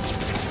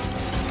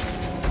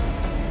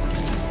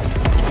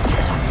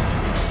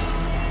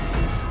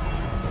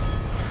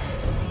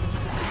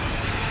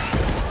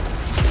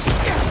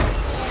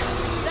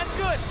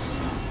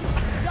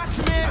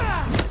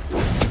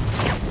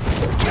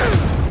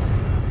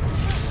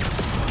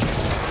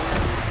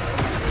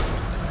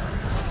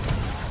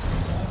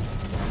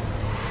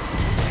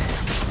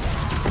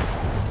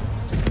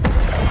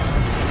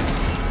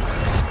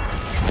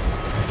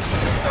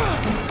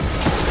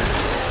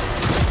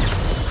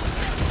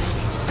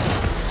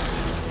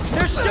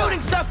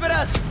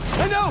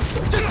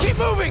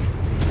 moving!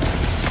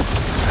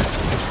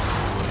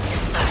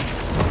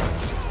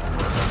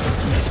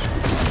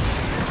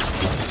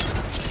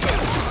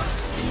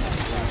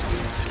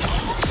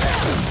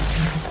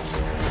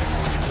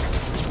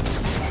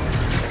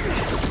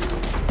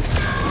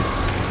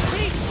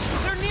 Pete,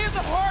 they're near the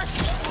heart!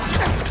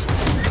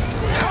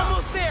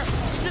 Almost there!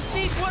 Just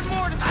need one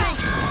more to think!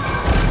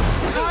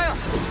 Miles,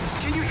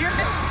 can you hear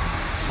me?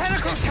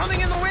 Tentacles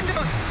coming in the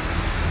windows!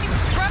 He's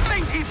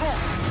trapping people!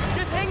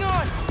 Just hang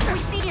on! We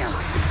see you.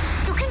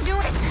 You can do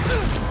it.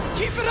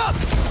 Keep it up!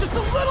 Just a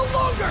little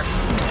longer!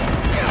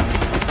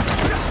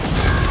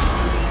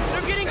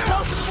 They're getting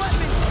close to the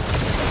weapon!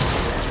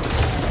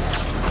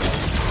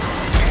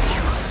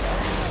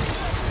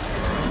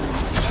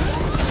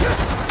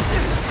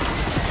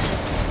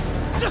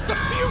 Just a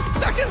few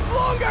seconds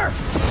longer!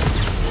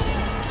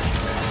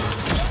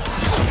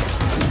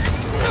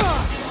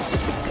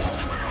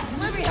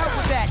 Let me help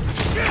with that!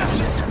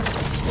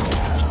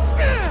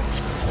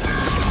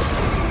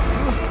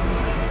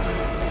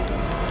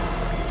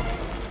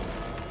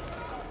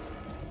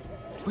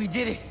 We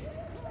did it.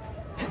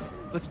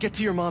 Let's get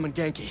to your mom and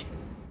Genki.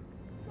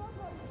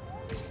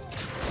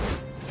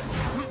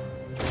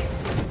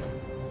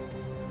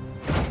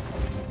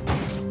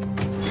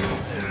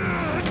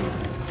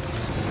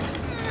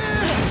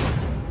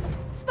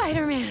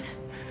 Spider-Man.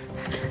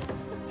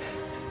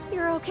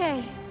 You're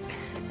okay.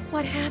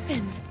 What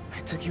happened? I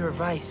took your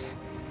advice.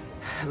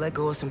 I let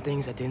go of some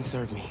things that didn't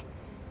serve me.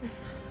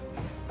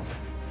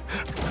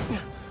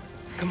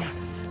 Come on.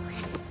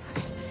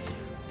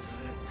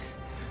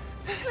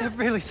 That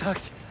really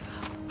sucked.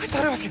 I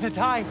thought I was gonna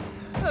die.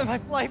 My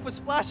life was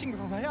flashing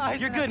before my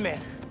eyes. You're good,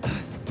 man.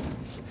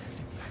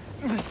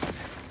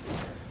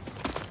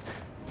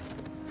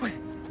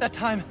 That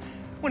time,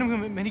 when we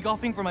went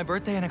mini-golfing for my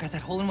birthday and I got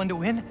that hole-in-one to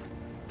win,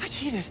 I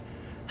cheated.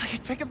 I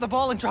could pick up the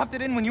ball and dropped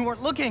it in when you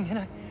weren't looking,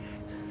 and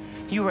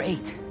You were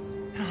 8.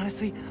 And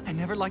honestly, I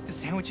never liked the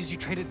sandwiches you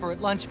traded for at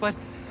lunch, but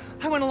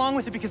I went along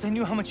with it because I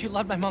knew how much you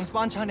loved my mom's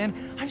banchan, and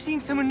I'm seeing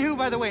someone new,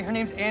 by the way. Her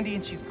name's Andy,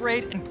 and she's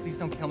great, and please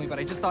don't kill me, but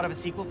I just thought of a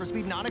sequel for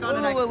Sweet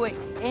Nonagon, and Wait.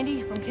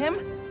 Andy from Kim?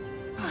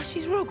 Oh,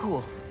 she's real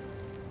cool.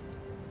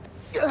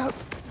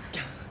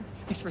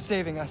 Thanks for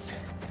saving us.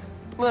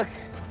 Look,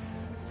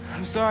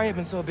 I'm sorry I've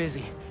been so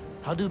busy.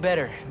 I'll do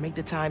better. Make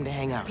the time to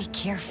hang out. Be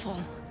careful.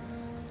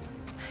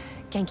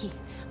 Genki,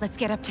 let's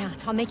get uptown.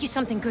 I'll make you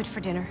something good for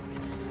dinner.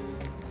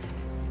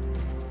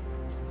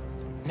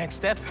 Next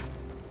step?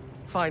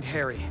 Find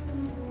Harry.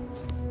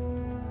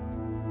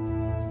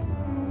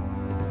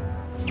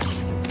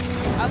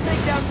 I'll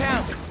take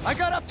downtown. I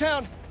got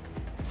uptown!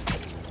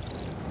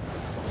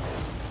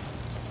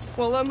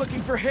 Well, I'm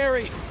looking for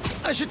Harry.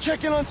 I should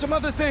check in on some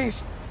other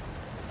things.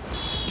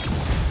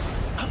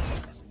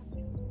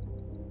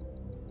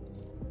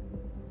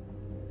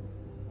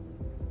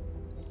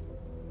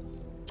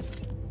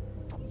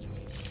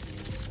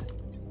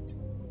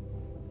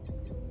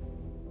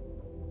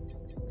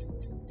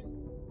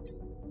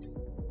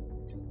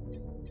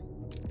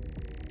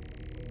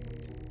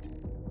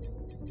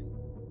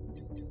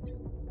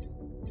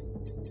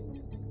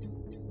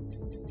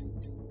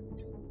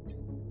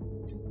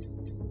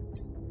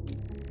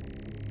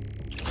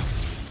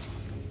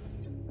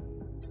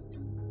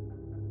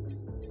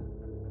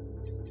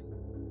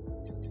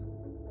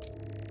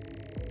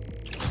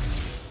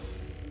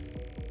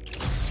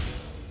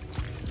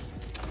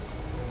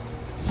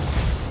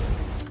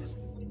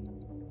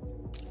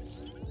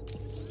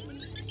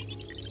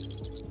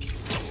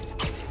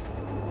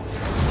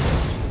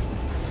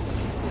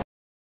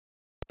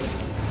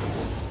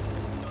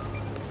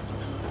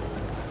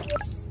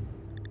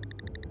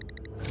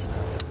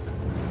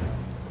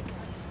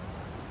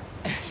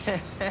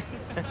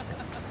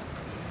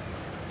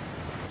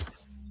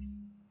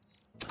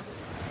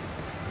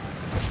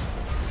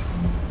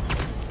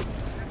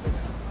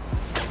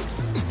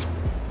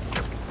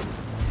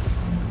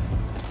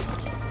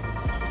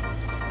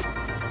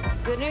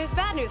 Good news,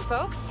 bad news,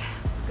 folks.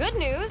 Good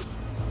news,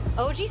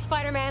 OG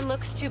Spider-Man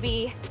looks to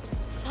be,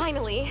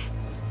 finally,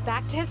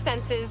 back to his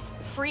senses,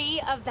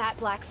 free of that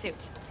black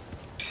suit.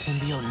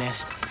 Symbiote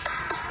nest.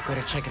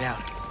 Better check it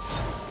out.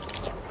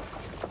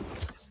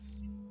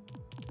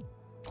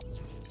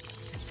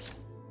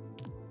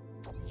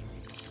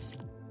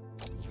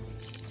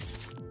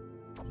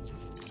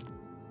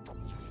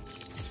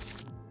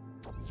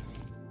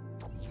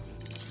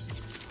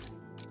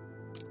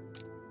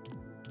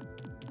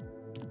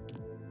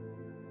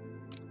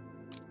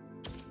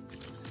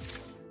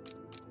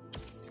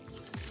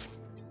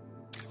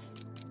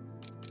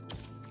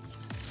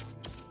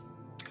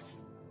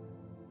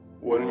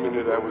 One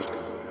minute I was...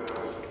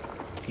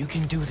 You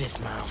can do this,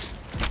 Miles.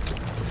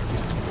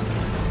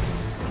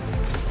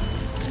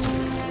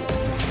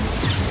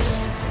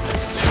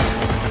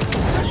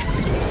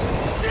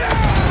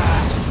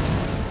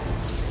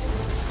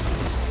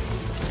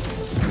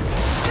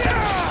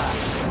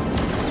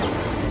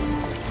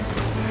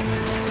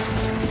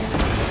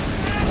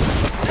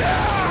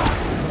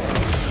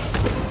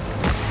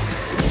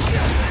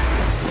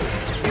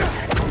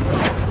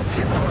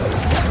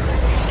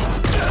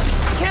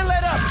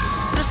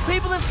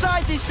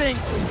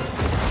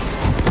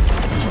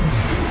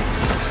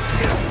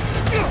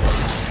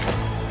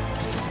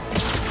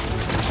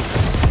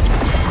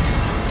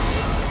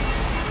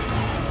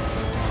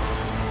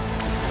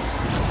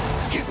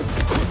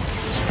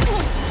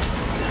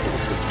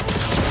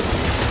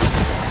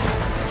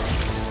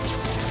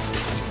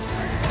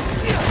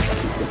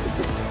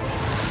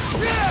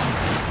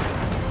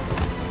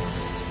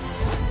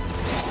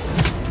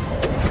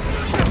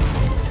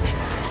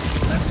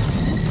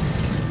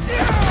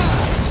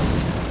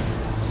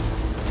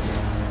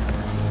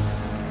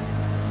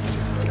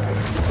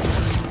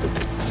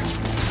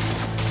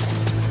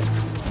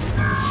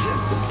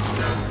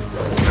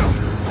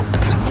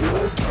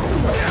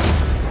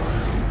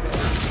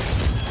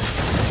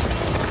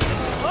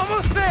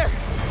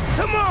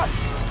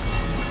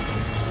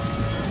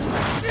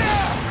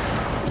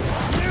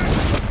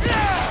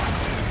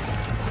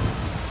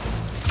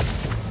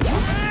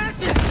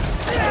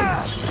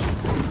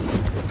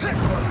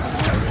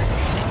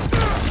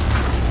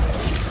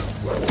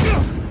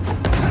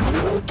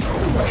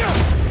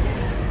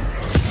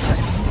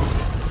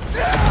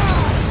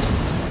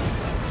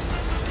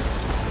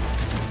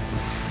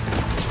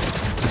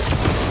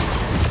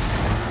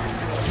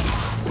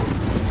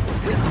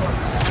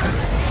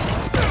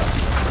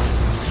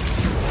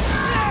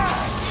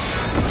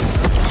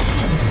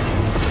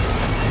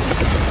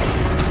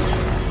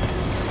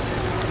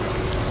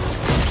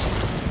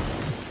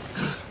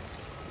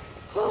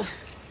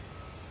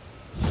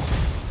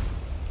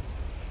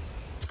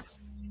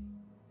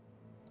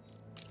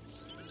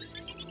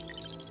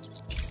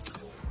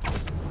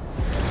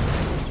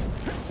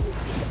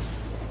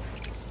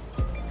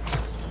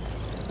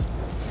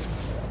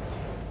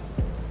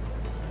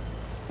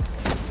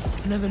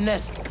 Another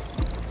nest.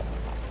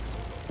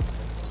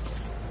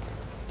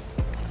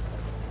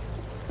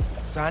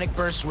 Sonic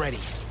burst ready.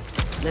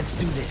 Let's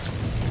do this.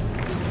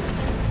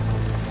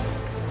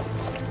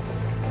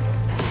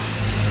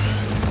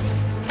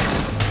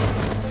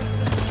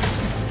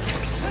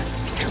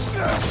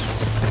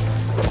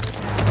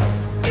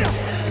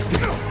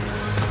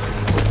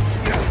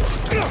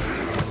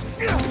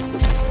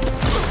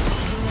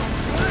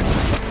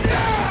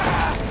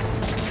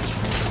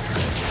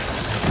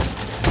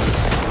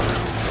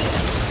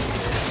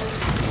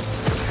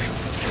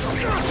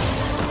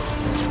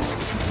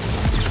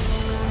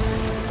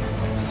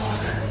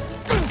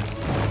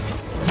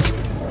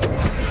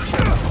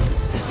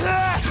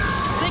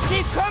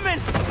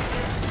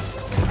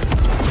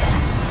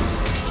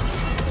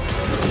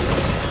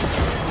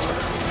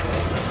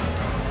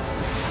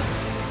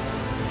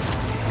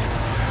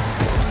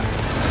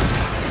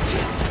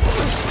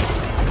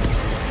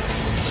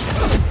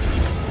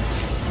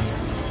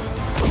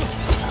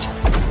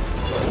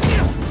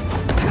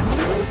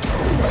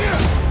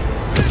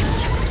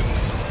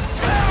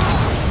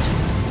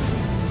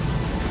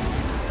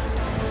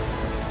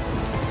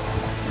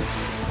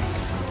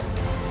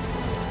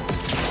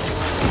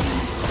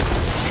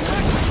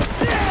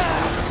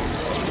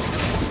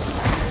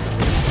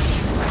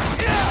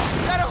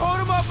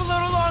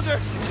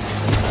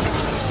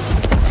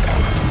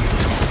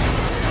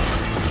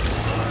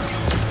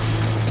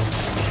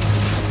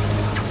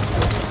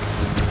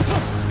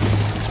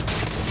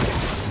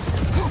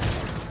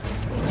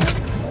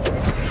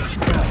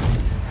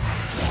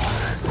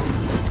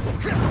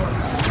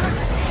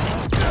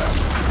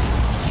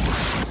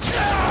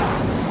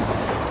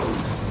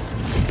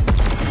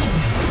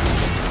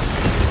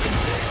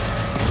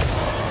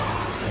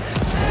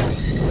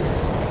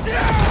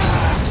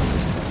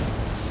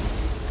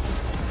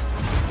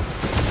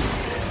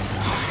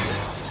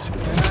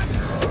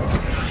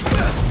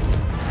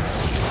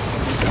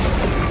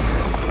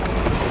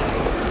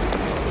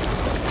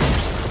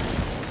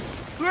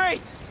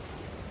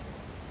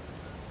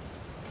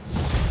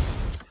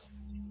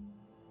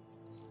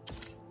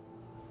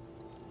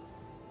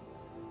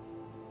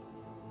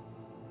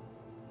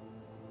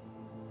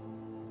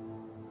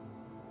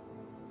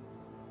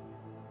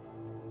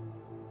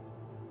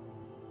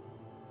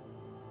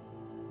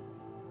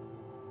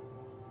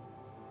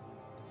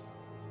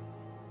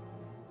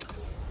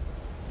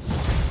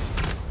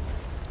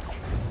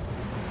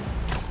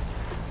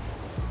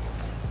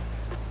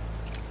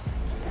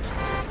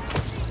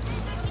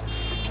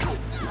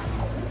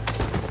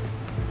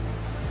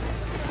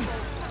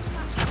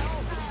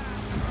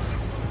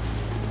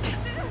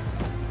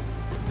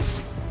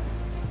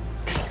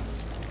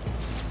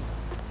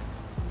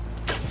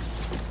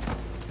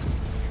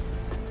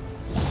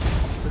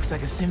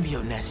 Like a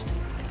symbiote nest.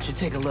 Should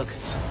take a look.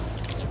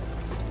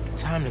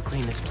 Time to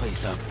clean this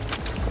place up.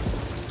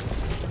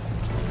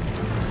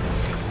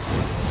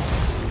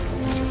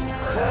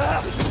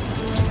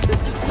 This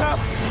is tough,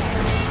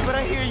 but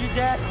I hear you,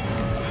 Dad.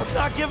 I'm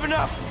not giving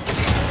up.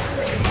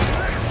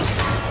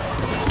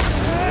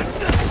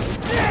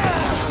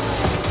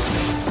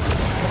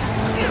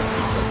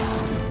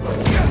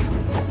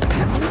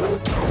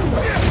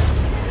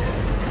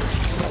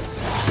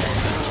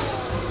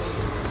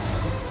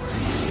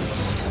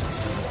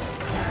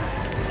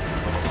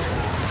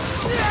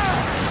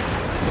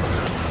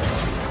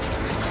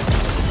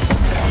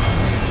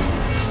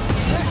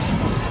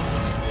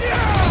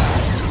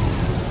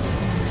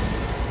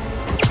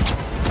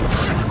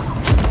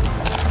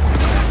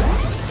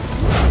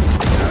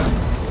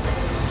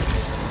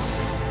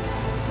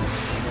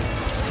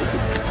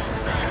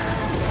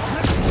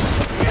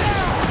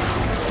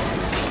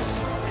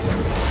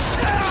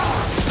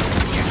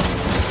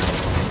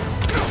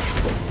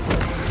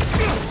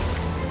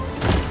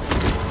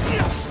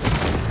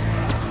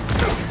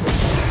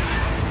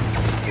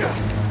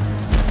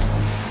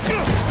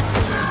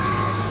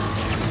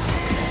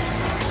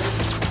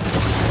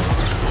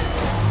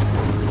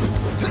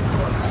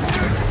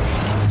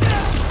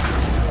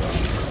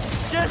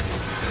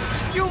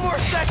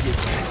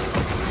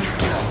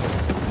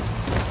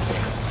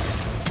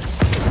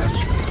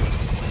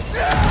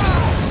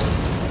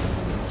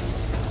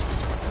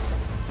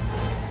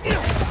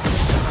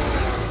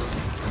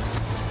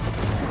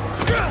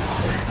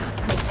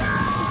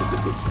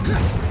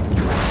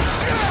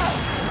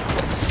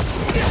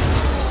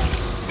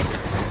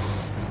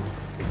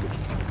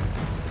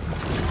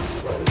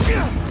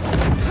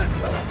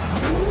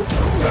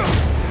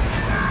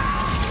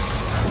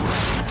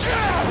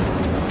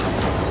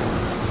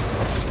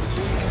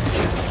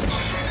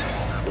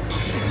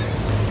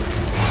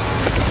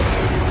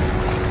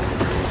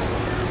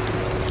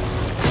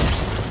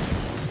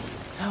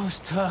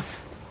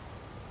 Tough.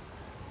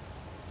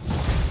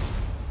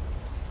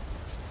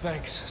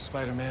 Thanks,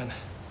 Spider-Man.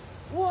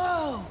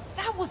 Whoa,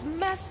 that was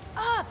messed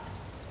up.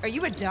 Are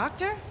you a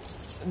doctor?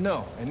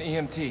 No, an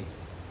EMT.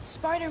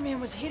 Spider-Man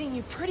was hitting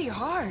you pretty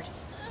hard.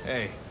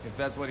 Hey, if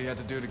that's what he had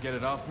to do to get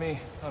it off me,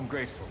 I'm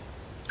grateful.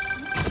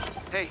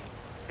 Hey,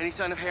 any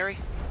sign of Harry?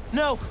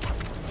 No,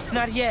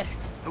 not yet.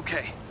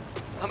 Okay.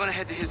 I'm gonna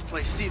head to his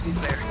place, see if he's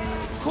there.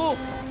 Cool.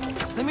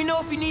 Let me know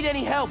if you need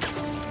any help.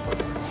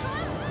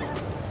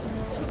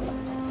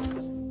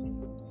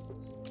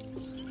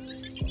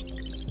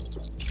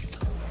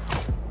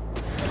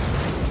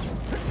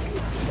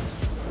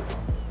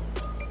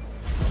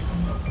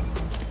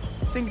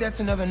 I think that's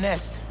another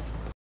nest.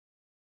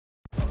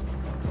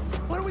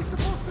 What are we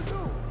supposed to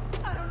do?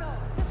 I don't know.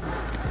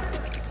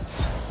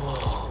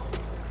 Whoa.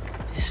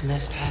 This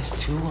nest has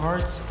 2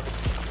 hearts?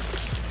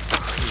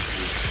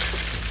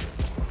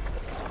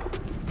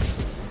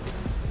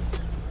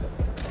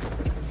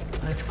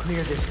 Let's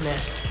clear this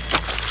nest.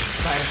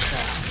 Side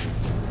side.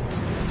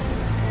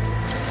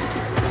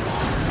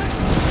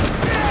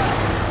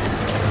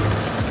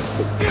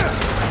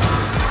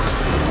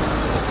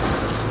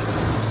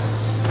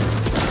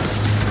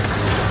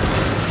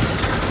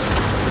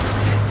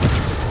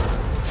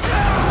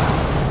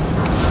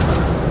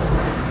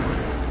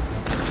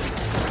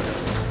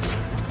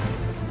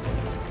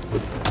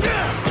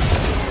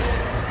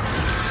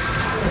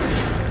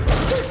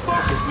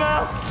 Focus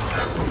now!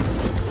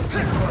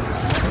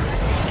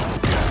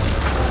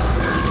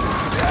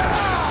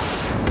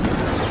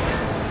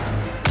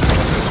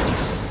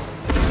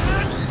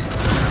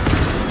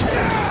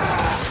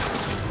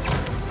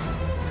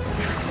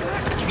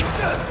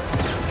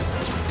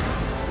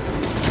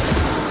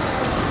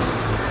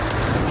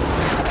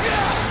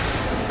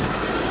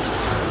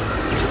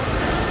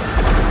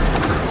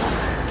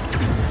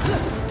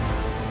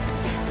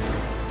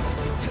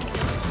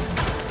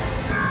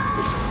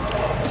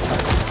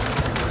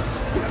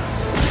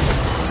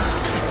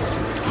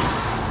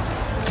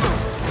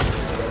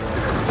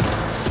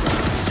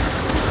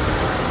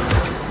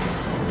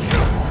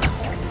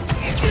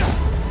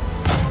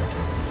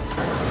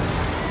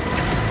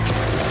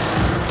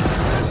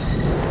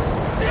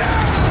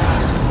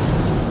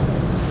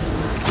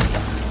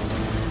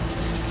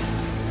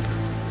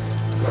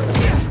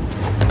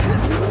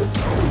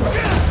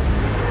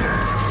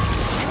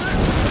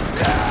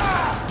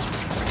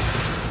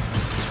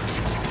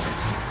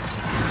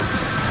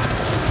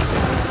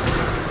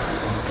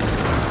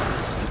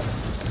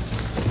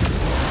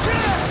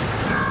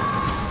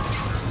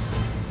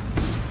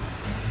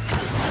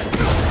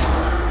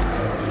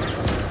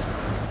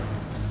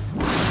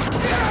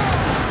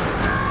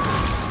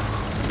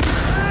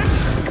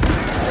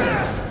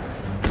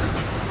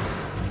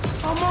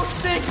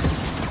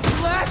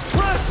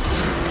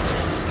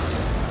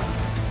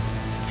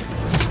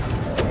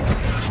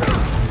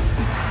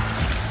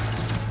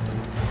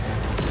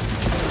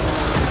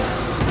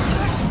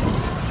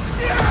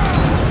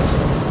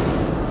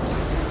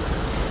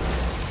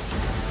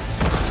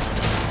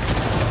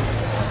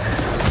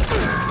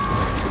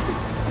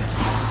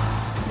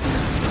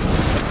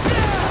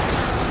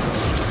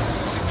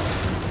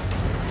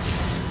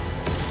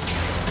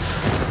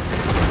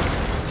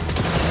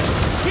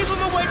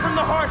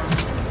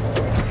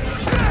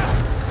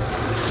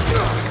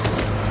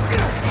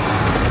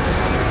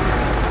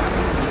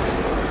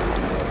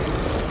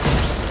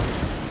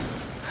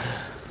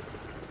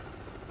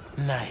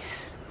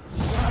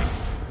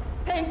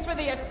 Thanks for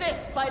the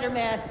assist,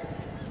 Spider-Man.